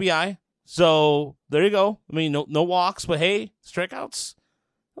got an RBI. So there you go. I mean, no walks, but hey, strikeouts.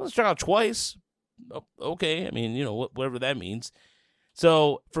 Well, struck out twice. Okay, I mean, whatever that means.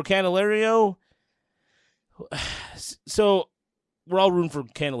 So for Candelario, so we're all rooting for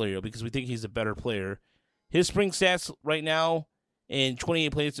Candelario because we think he's a better player. His spring stats right now in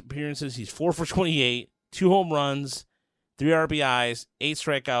 28 plate appearances, he's 4 for 28, 2 home runs, 3 RBIs, 8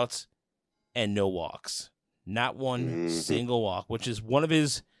 strikeouts, and no walks. Not one single walk, which is one of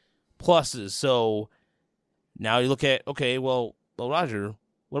his pluses. So now you look at, okay, well, Roger,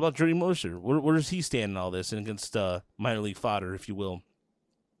 what about Jordy Mercer? Where does he stand in all this and against minor league fodder, if you will?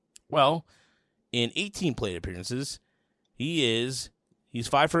 Well, in 18 plate appearances, he's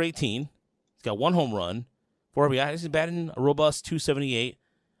 5 for 18. He's got 1 home run, 4 RBIs. He's batting a robust .278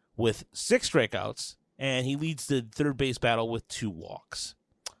 with 6 strikeouts, and he leads the third base battle with 2 walks.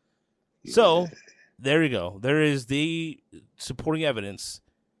 So there you go. There is the supporting evidence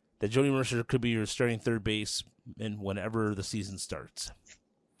that Jody Mercer could be your starting third base in whenever the season starts.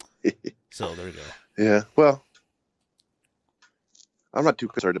 So there you go. Yeah, well, I'm not too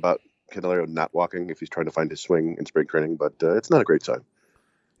concerned about Candelario not walking if he's trying to find his swing in spring training, but it's not a great sign.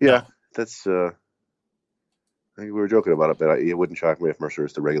 Yeah, no. That's. I think we were joking about it, but it wouldn't shock me if Mercer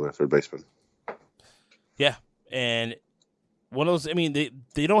is the regular third baseman. Yeah, and one of those. I mean,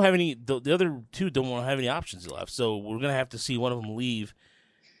 they don't have any. The other two don't want to have any options left, so we're gonna have to see one of them leave.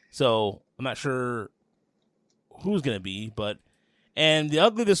 So I'm not sure who's gonna be, but. And the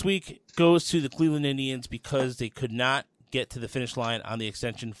ugly this week goes to the Cleveland Indians because they could not get to the finish line on the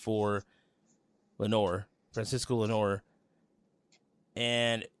extension for Francisco Lindor.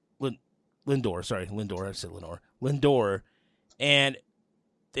 And Lindor. I said Lindor. And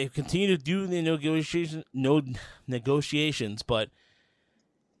they continue to do the negotiations, but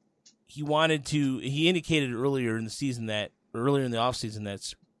he indicated earlier in the offseason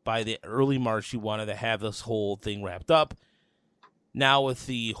that by the early March he wanted to have this whole thing wrapped up. Now with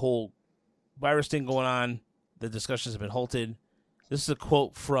the whole virus thing going on, the discussions have been halted. This is a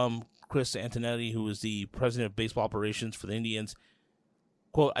quote from Chris Antonetti, who is the president of baseball operations for the Indians.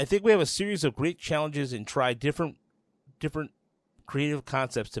 Quote, I think we have a series of great challenges and try different creative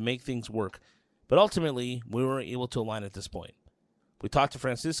concepts to make things work. But ultimately, we weren't able to align at this point. We talked to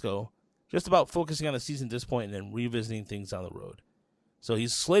Francisco just about focusing on the season at this point and then revisiting things on the road. So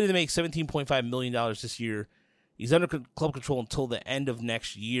he's slated to make $17.5 million this year. He's under club control until the end of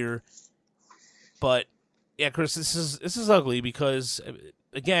next year. But, yeah, Chris, this is ugly because,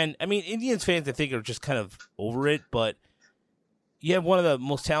 again, I mean, Indians fans, I think, are just kind of over it. But you have one of the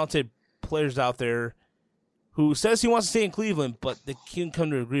most talented players out there who says he wants to stay in Cleveland, but they can't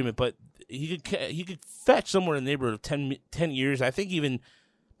come to an agreement. But he could fetch somewhere in the neighborhood of 10 years. I think even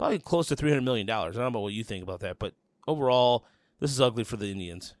probably close to $300 million. I don't know what you think about that. But overall, this is ugly for the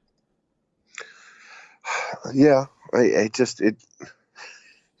Indians. Yeah, it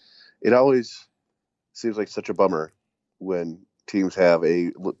always seems like such a bummer when teams have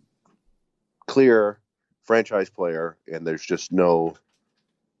a clear franchise player and there's just no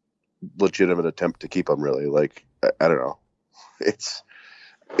legitimate attempt to keep them. Really, like I don't know, it's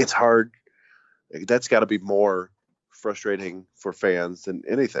hard. That's got to be more frustrating for fans than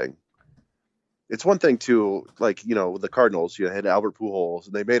anything. It's one thing to, like, the Cardinals, had Albert Pujols,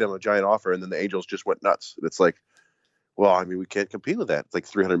 and they made him a giant offer, and then the Angels just went nuts. And it's like, well, I mean, we can't compete with that. It's like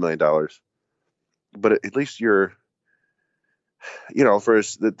 $300 million. But at least you're, for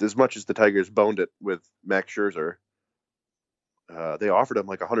as much as the Tigers boned it with Max Scherzer, they offered him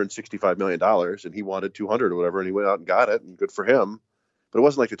like $165 million, and he wanted 200 or whatever, and he went out and got it, and good for him. But it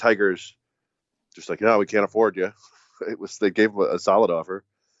wasn't like the Tigers just like, no, we can't afford you. They gave him a solid offer.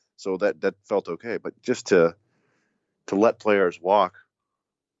 So that felt okay, but just to let players walk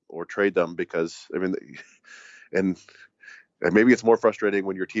or trade them because, I mean, and maybe it's more frustrating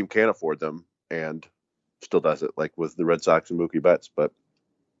when your team can't afford them and still does it, like with the Red Sox and Mookie Betts. But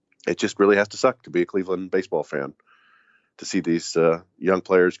it just really has to suck to be a Cleveland baseball fan to see these young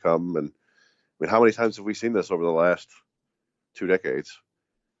players come. And I mean, how many times have we seen this over the last 2 decades?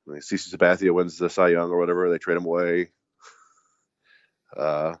 I mean, CC Sabathia wins the Cy Young or whatever, they trade him away.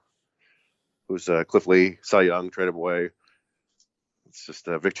 Who's Cliff Lee, Cy Young, trade him away. it's just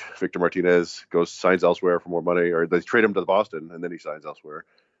Victor Martinez signs elsewhere for more money, or they trade him to Boston and then he signs elsewhere.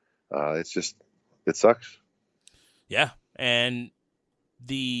 It sucks. Yeah, and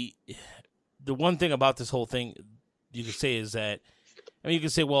the one thing about this whole thing you could say is that, I mean, you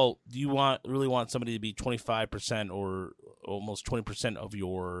could say, well, do you really want somebody to be 25% or almost 20% of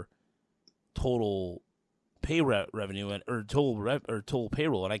your total pay revenue or total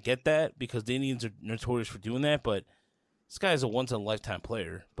payroll? And I get that because the Indians are notorious for doing that, but this guy is a once in a lifetime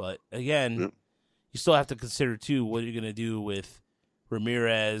player. But again, you still have to consider too what you're going to do with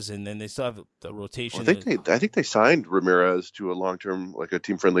Ramirez, and then they still have the rotation. I think they signed Ramirez to a long-term, like a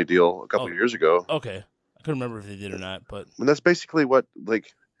team-friendly deal a couple of years ago. Okay, I couldn't remember if they did or not, but that's basically what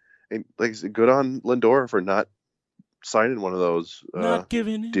is it good on Lindor for not signing one of those not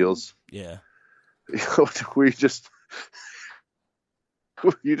giving deals. Yeah, you just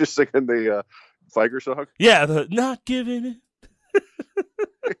singing the Viger song. Yeah, the not giving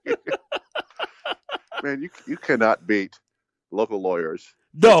it. Man, you cannot beat local lawyers.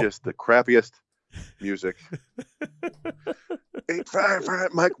 No. They're just the crappiest music.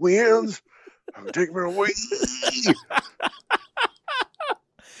 855 Mike wins. Take me away.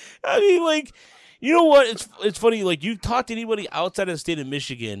 I mean, like, you know what? It's funny. Like, you talk to anybody outside of the state of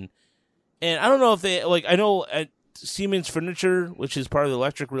Michigan, and I don't know if they, like, I know at Siemens Furniture, which is part of the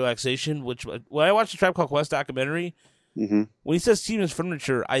electric relaxation, which when I watched the Tribe Called Quest documentary, when he says Siemens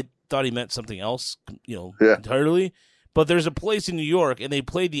Furniture, I thought he meant something else, entirely. But there's a place in New York, and they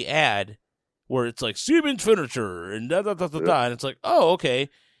played the ad where it's like Siemens Furniture and da-da-da-da-da, and it's like, oh, okay.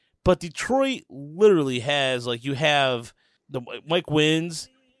 But Detroit literally has, like, you have the Mike Wins,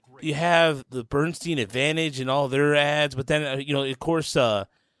 you have the Bernstein Advantage and all their ads, but then, of course,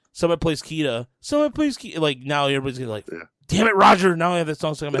 Summit Plays Kita. Like, now everybody's going to like, damn it, Roger, now I have that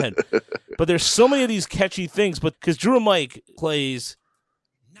song stuck in my head. But there's so many of these catchy things, but because Drew and Mike plays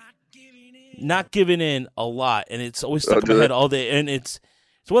Not Giving In a lot, and it's always stuck in my head all day, and it's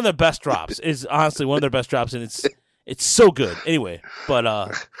one of their best drops. It's honestly one of their best drops, and it's so good. Anyway, but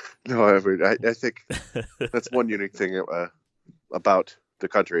no, I mean, I think that's one unique thing about the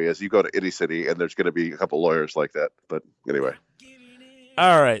country is you go to any city, and there's going to be a couple lawyers like that. But anyway,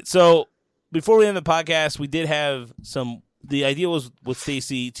 all right. So before we end the podcast, we did have the idea was with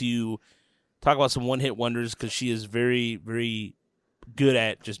Stacy to talk about some one-hit wonders because she is very, very good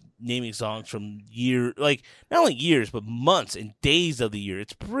at just naming songs from not only years but months and days of the year.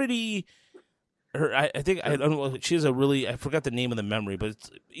 It's pretty. I don't know. She has I forgot the name of the memory, but it's,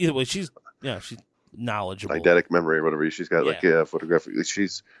 either way, she's knowledgeable. Eidetic memory or whatever. She's got photographic.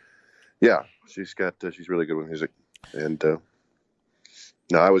 She's really good with music. And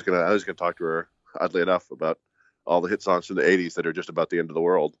no, I was gonna talk to her, oddly enough, about all the hit songs from the '80s that are just about the end of the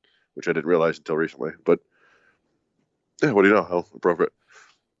world, which I didn't realize until recently. But yeah, what do you know? How appropriate.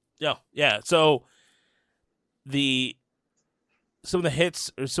 Yeah. So some of the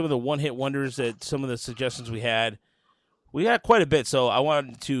hits or some of the one-hit wonders that some of the suggestions we had quite a bit. So I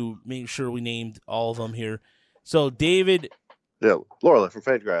wanted to make sure we named all of them here. So David. Yeah, Laura from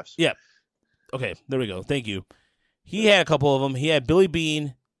Fangraphs. Yeah. Okay, there we go. Thank you. He had a couple of them. He had Billy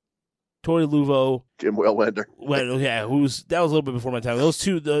Bean, Tori Luvo, Jim Wellender. That was a little bit before my time. Those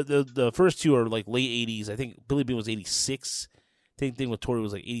two, the first two are like late 80s. I think Billy Bean was 86. Same thing with Tori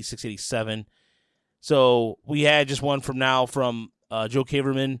was like 86, 87. So we had just one from Joe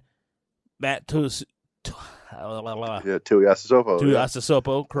Kaverman, Matt Tui Asasopo,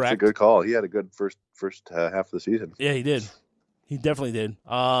 correct. That's a good call. He had a good first half of the season. Yeah, he did. He definitely did.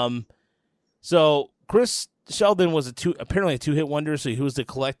 So Chris Sheldon was apparently a two-hit wonder. So he was the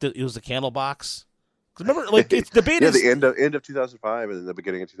Candlebox. Remember, like it's debated. The end of 2005 and then the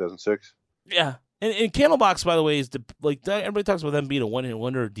beginning of 2006. Yeah, and Candlebox, by the way, is everybody talks about them being a one-hit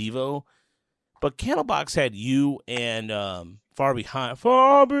wonder or Devo, but Candlebox had You and Far Behind,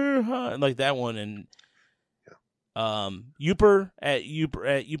 like that one, and Uper at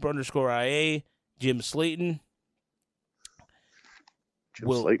Uper_IA, Jim Slayton.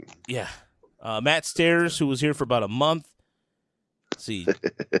 Slayton. Yeah. Matt Stairs, who was here for about a month. Let's see.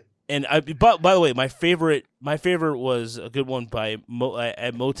 And but by the way, my favorite was a good one by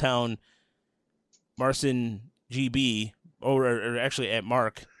at Motown, Marcin GB, or actually at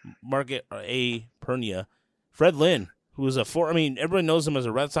Mark A. Pernia, Fred Lynn, who was everyone knows him as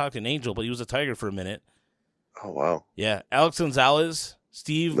a Red Sox and Angel, but he was a Tiger for a minute. Oh wow. Yeah, Alex Gonzalez,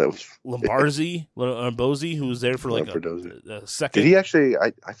 Steve Lombarzi, who was there for like a second. Did he actually?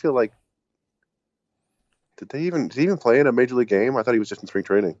 I feel like. Did he even play in a major league game? I thought he was just in spring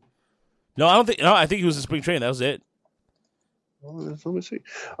training. No, I don't think. No, I think he was in spring training. That was it. Well, let me see.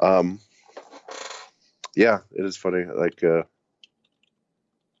 Yeah, it is funny. Like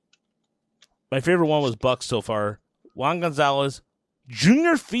my favorite one was Bucks so far. Juan Gonzalez,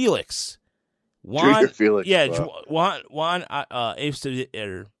 Junior Felix. Junior Felix. Yeah, wow. Juan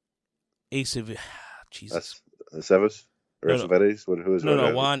Acevedo. Jesus. Aceves? Or No, Acevedes? Who is it?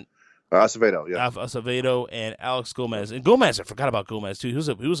 No, Juan Acevedo, yeah. Acevedo and Alex Gomez. And Gomez, I forgot about Gomez, too. He was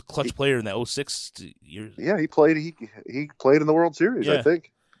a clutch player in that 06 years. Yeah, he played in the World Series, I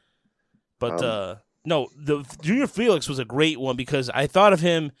think. But, no, the Junior Felix was a great one because I thought of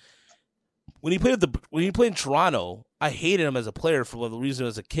him when he played in Toronto. I hated him as a player for the reason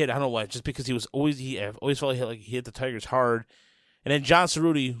as a kid. I don't know why, just because I've always felt like he hit the Tigers hard. And then John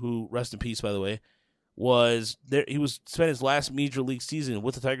Cerruti, who, rest in peace, by the way, was there. He spent his last major league season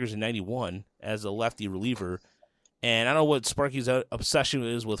with the Tigers in '91 as a lefty reliever. And I don't know what Sparky's obsession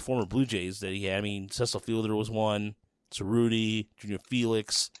is with former Blue Jays that he had. I mean, Cecil Fielder was one, Cerruti, Junior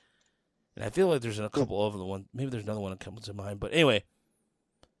Felix. And I feel like there's a couple of the ones. Maybe there's another one that comes to mind. But anyway,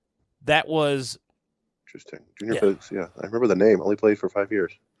 that was interesting. Junior Felix, yeah. I remember the name. Only played for 5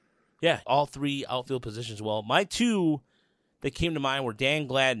 years. Yeah, all three outfield positions. Well, my two that came to mind were Dan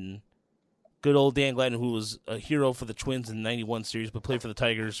Gladden, good old Dan Gladden, who was a hero for the Twins in the '91 series, but played for the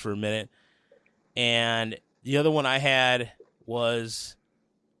Tigers for a minute. And the other one I had was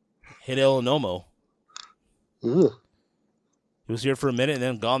Hideo Nomo. Ugh. He was here for a minute and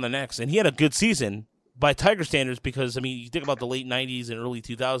then gone the next. And he had a good season by Tiger standards because, I mean, you think about the late 90s and early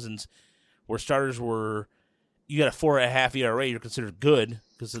 2000s where starters were, you got a 4.5 ERA, you're considered good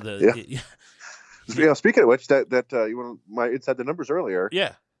because of the... Yeah, speaking of which, that you want my inside the numbers earlier.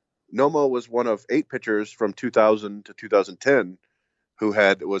 Yeah. Nomo was one of 8 pitchers from 2000 to 2010 who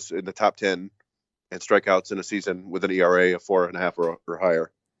was in the top 10 and strikeouts in a season with an ERA of 4.5 or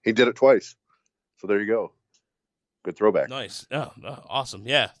higher. He did it twice. So there you go. Good throwback. Nice. Oh, awesome.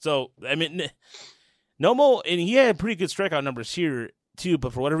 Yeah. So, I mean, Nomo, and he had pretty good strikeout numbers here, too,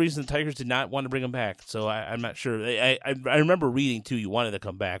 but for whatever reason, the Tigers did not want to bring him back. So I'm not sure. I remember reading, too, you wanted to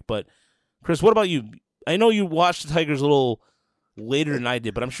come back. But, Chris, what about you? I know you watched the Tigers a little later than I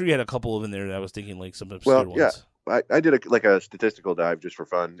did, but I'm sure you had a couple of in there that I was thinking like some obscure ones. Yeah. I did a statistical dive just for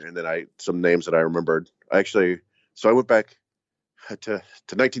fun, and then some names that I remembered. So I went back to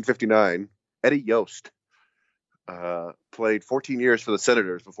 1959. Eddie Yost played 14 years for the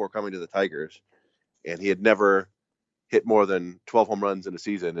Senators before coming to the Tigers, and he had never hit more than 12 home runs in a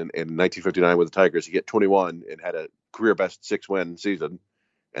season. In 1959 with the Tigers, he hit 21 and had a career best 6-win season,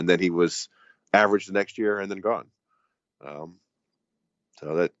 and then he was average the next year and then gone.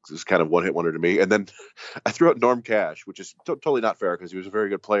 So that was kind of one-hit wonder to me. And then I threw out Norm Cash, which is totally not fair because he was a very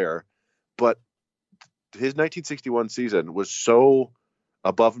good player. But his 1961 season was so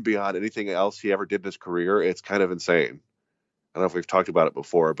above and beyond anything else he ever did in his career. It's kind of insane. I don't know if we've talked about it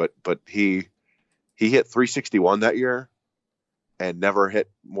before, but he hit 361 that year and never hit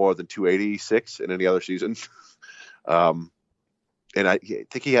more than 286 in any other season. And I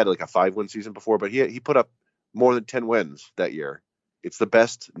think he had like a 5-win season before, but he put up more than 10 wins that year. It's the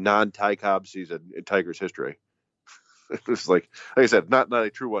best non-Ty Cobb season in Tigers history. It was like I said, not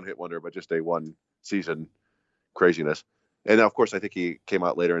a true one-hit wonder, but just a one-season craziness. And now, of course, I think he came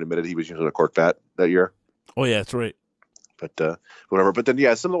out later and admitted he was using a cork bat that year. Oh, yeah, that's right. But whatever. But then,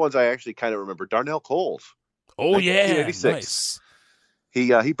 yeah, some of the ones I actually kind of remember. Darnell Coles. Oh, yeah. Nice.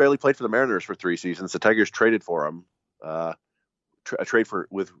 He barely played for the Mariners for 3 seasons. The Tigers traded for him. A trade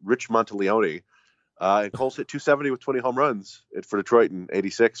with Rich Monteleone. And Coles hit 270 with 20 home runs for Detroit in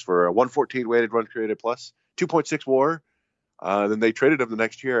 '86 for a 114 weighted run created plus, 2.6 WAR. Then they traded him the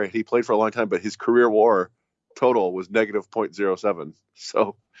next year. He played for a long time, but his career WAR total was negative 0.07.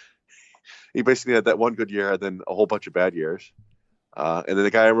 So he basically had that one good year and then a whole bunch of bad years. And then the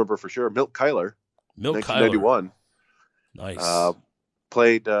guy I remember for sure, Milt Kyler, 1991. Nice.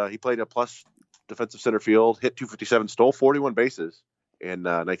 He played a plus defensive center field, hit 257, stole 41 bases in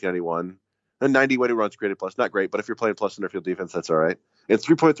 1991. And 90 weighted runs created plus. Not great, but if you're playing plus center field defense, that's all right. And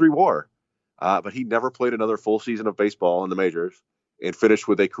 3.3 WAR. But he never played another full season of baseball in the majors and finished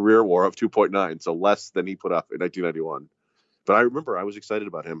with a career WAR of 2.9, so less than he put up in 1991. But I remember I was excited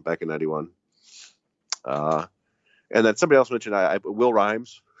about him back in 91. And then somebody else mentioned Will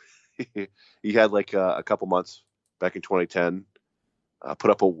Rhymes. He had like a couple months back in 2010. Put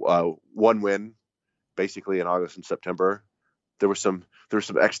up a 1 win basically in August and September. There was some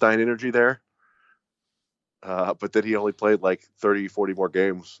Eckstein energy there. But then he only played like 30, 40 more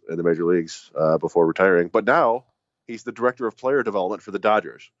games in the major leagues before retiring. But now he's the director of player development for the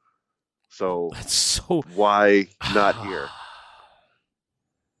Dodgers. So why not here?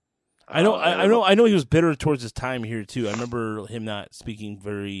 I know he was bitter towards his time here too. I remember him not speaking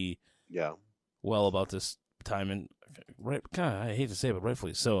very well about this time, and God, I hate to say it, but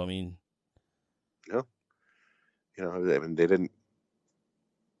rightfully so. I mean, know, I mean, they didn't.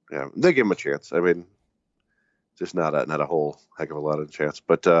 Yeah, they gave him a chance. I mean, just not a whole heck of a lot of chance.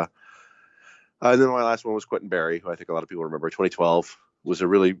 But and then my last one was Quentin Berry, who I think a lot of people remember. 2012 was a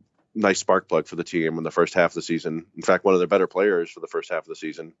really nice spark plug for the team in the first half of the season. In fact, one of their better players for the first half of the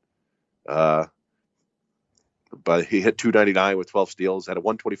season. But he hit 299 with 12 steals, had a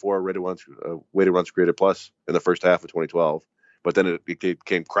 124 weighted runs created plus in the first half of 2012. But then it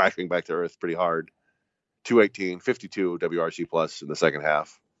came crashing back to earth pretty hard. 218, 52 WRC plus in the second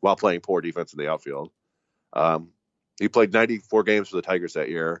half while playing poor defense in the outfield. He played 94 games for the Tigers that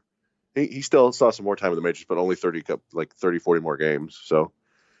year. He still saw some more time in the majors, but only 30, 40 more games. So it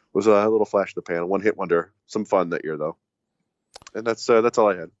was a little flash in the pan, one hit wonder. Some fun that year though, and that's all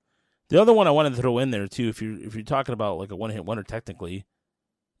I had. The other one I wanted to throw in there too, if you're talking about like a one hit wonder, technically,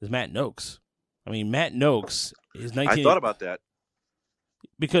 is Matt Noakes. I mean, Matt Noakes is 19. I thought about that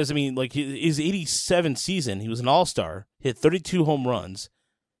because I mean, like his 87 season, he was an all-star, hit 32 home runs,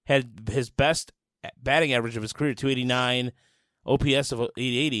 had his best batting average of his career, 289, OPS of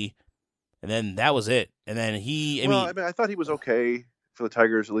 880. And then that was it. And then I thought he was okay for the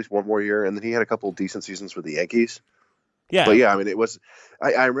Tigers at least one more year, and then he had a couple of decent seasons for the Yankees. Yeah. But yeah, I mean, it was.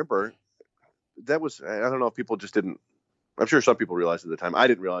 I remember that was. I don't know if people just didn't. I'm sure some people realized at the time. I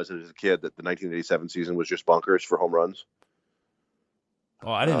didn't realize it as a kid that the 1987 season was just bonkers for home runs.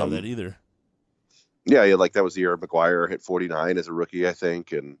 Oh, I didn't know that either. Yeah, like that was the year McGuire hit 49 as a rookie, I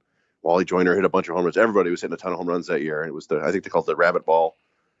think, and Wally Joyner hit a bunch of home runs. Everybody was hitting a ton of home runs that year, and it was I think they called it the rabbit ball.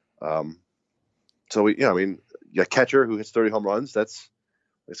 So catcher who hits 30 home runs, it's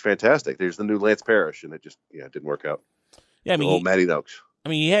fantastic. There's the new Lance Parrish, and it just didn't work out. Yeah, I mean, Matty Noakes. I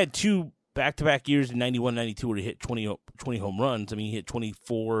mean, he had two back-to-back years in 91, 92 where he hit 20 home runs. I mean, he hit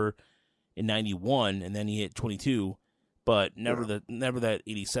 24 in 91, and then he hit 22, but never that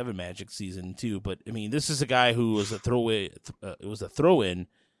 87 Magic season too. But I mean, this is a guy who was a throw-in. It was a throw-in.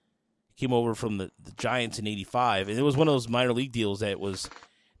 Came over from the Giants in 85, and it was one of those minor league deals that was.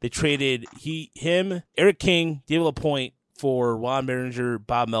 They traded him, Eric King, David LaPointe for Juan Berenger,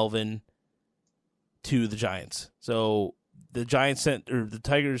 Bob Melvin to the Giants. So the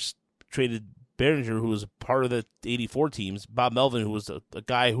Tigers traded Berenger, who was a part of the 84 teams, Bob Melvin, who was a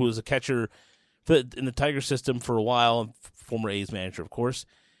guy who was a catcher in the Tiger system for a while, and former A's manager, of course.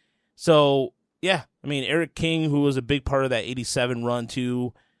 So, yeah, I mean, Eric King, who was a big part of that 87 run,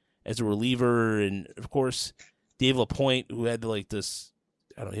 too, as a reliever, and, of course, Dave LaPointe, who had this...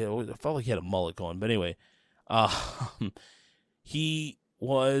 I felt like he had a mullet going, but anyway, he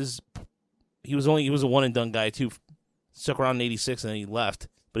was a one and done guy too. Stuck around in '86 and then he left,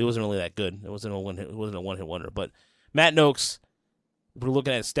 but he wasn't really that good. It wasn't a one hit wonder. But Matt Noakes, if we're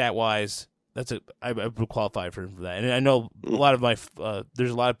looking at stat wise, I would qualify for him for that. And I know a lot of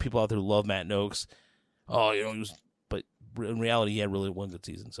there's a lot of people out there who love Matt Noakes. Oh, but in reality, he had really one good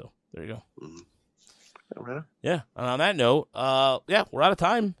season. So there you go. Mm-hmm. Right. Yeah, and on that note, we're out of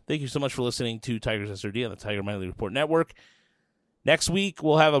time. Thank you so much for listening to Tigers SRD on the Tiger Minor League Report Network. Next week,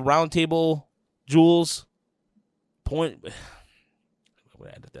 we'll have a roundtable. Jules Point. I'm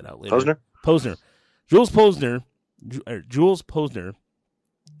going to edit that out later. Posner. Jules Posner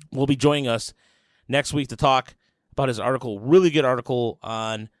will be joining us next week to talk about his article, really good article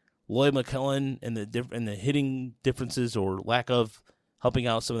on Lloyd McClellan and the hitting differences or lack of helping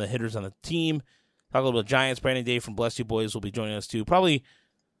out some of the hitters on the team. Talk a little bit about Giants. Brandon Day from Bless You Boys will be joining us too. Probably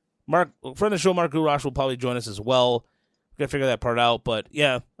friend of the show, Mark Gurash, will probably join us as well. We've got to figure that part out. But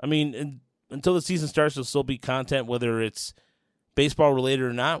yeah, I mean, until the season starts, there'll still be content, whether it's baseball related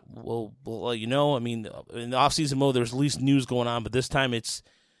or not. We'll let you know. I mean, in the off-season mode, there's at least news going on, but this time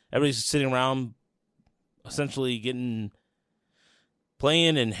everybody's sitting around essentially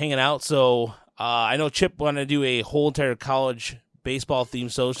playing and hanging out. So I know Chip wanted to do a whole entire college baseball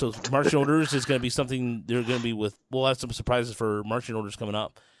themed so marching orders is going to be something they're going to be with. We'll have some surprises for marching orders coming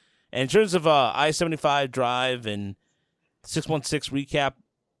up. And in terms of I-75 Drive and 616 recap,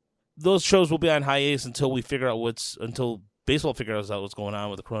 those shows will be on hiatus until baseball figures out what's going on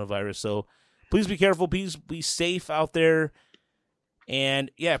with the coronavirus. So please be careful. Please be safe out there.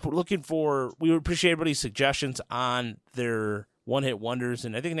 And yeah, if we would appreciate everybody's suggestions on their one-hit wonders.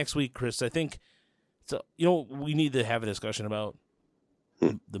 And I think next week, Chris, we need to have a discussion about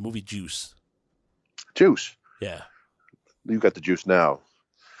the movie Juice. Juice? Yeah. You got the juice now.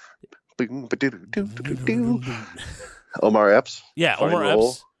 Omar Epps? Yeah, Omar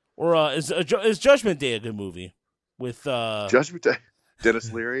Epps. Or is Judgment Day a good movie? With Judgment Day?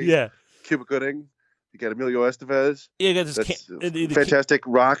 Dennis Leary? Yeah. Cuba Gooding? You got Emilio Estevez? Yeah, you got this fantastic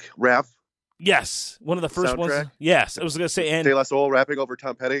rock rap. Yes. One of the first soundtrack. ones. Yes. I was going to say. De La Soul rapping over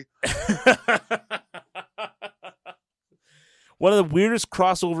Tom Petty. One of the weirdest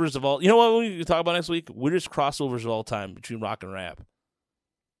crossovers of all. You know what we can talk about next week? Weirdest crossovers of all time between rock and rap.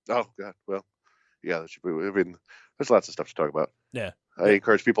 Oh God, well, yeah, that should be, I mean, there's lots of stuff to talk about. Yeah. I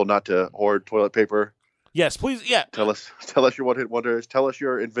encourage people not to hoard toilet paper. Yes, please. Yeah. Tell us your one-hit wonders. Tell us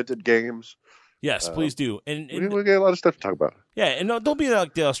your invented games. Yes, please do. And we get a lot of stuff to talk about. Yeah, and don't be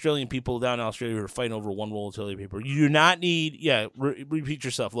like the Australian people down in Australia who are fighting over one roll of toilet paper. You do not need. Yeah, repeat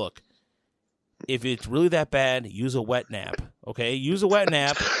yourself. Look, if it's really that bad, use a wet nap. Okay, use a wet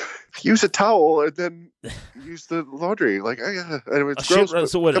nap. Use a towel and then use the laundry. Like, anyway, it's gross.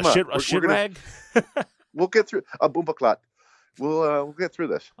 A shit rag? We'll get through a boomba We'll get through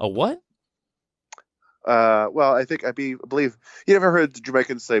this. A what? Well, I believe you ever heard the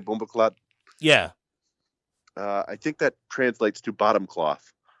Jamaicans say boomba. Yeah. I think that translates to bottom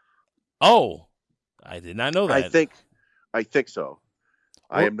cloth. Oh, I did not know that. I think so.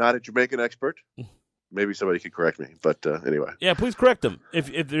 Well, I am not a Jamaican expert. Maybe somebody could correct me, but anyway. Yeah, please correct them.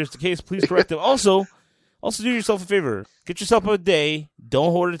 If there's the case, please correct them. Also do yourself a favor. Get yourself a day.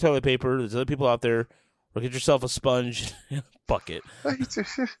 Don't hoard the toilet paper. There's other people out there. Or get yourself a sponge and a bucket. Yeah.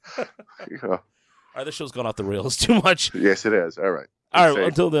 All right, this show's gone off the rails too much. Yes, it is. All right. All right,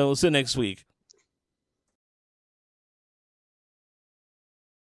 until then, we'll see you next week.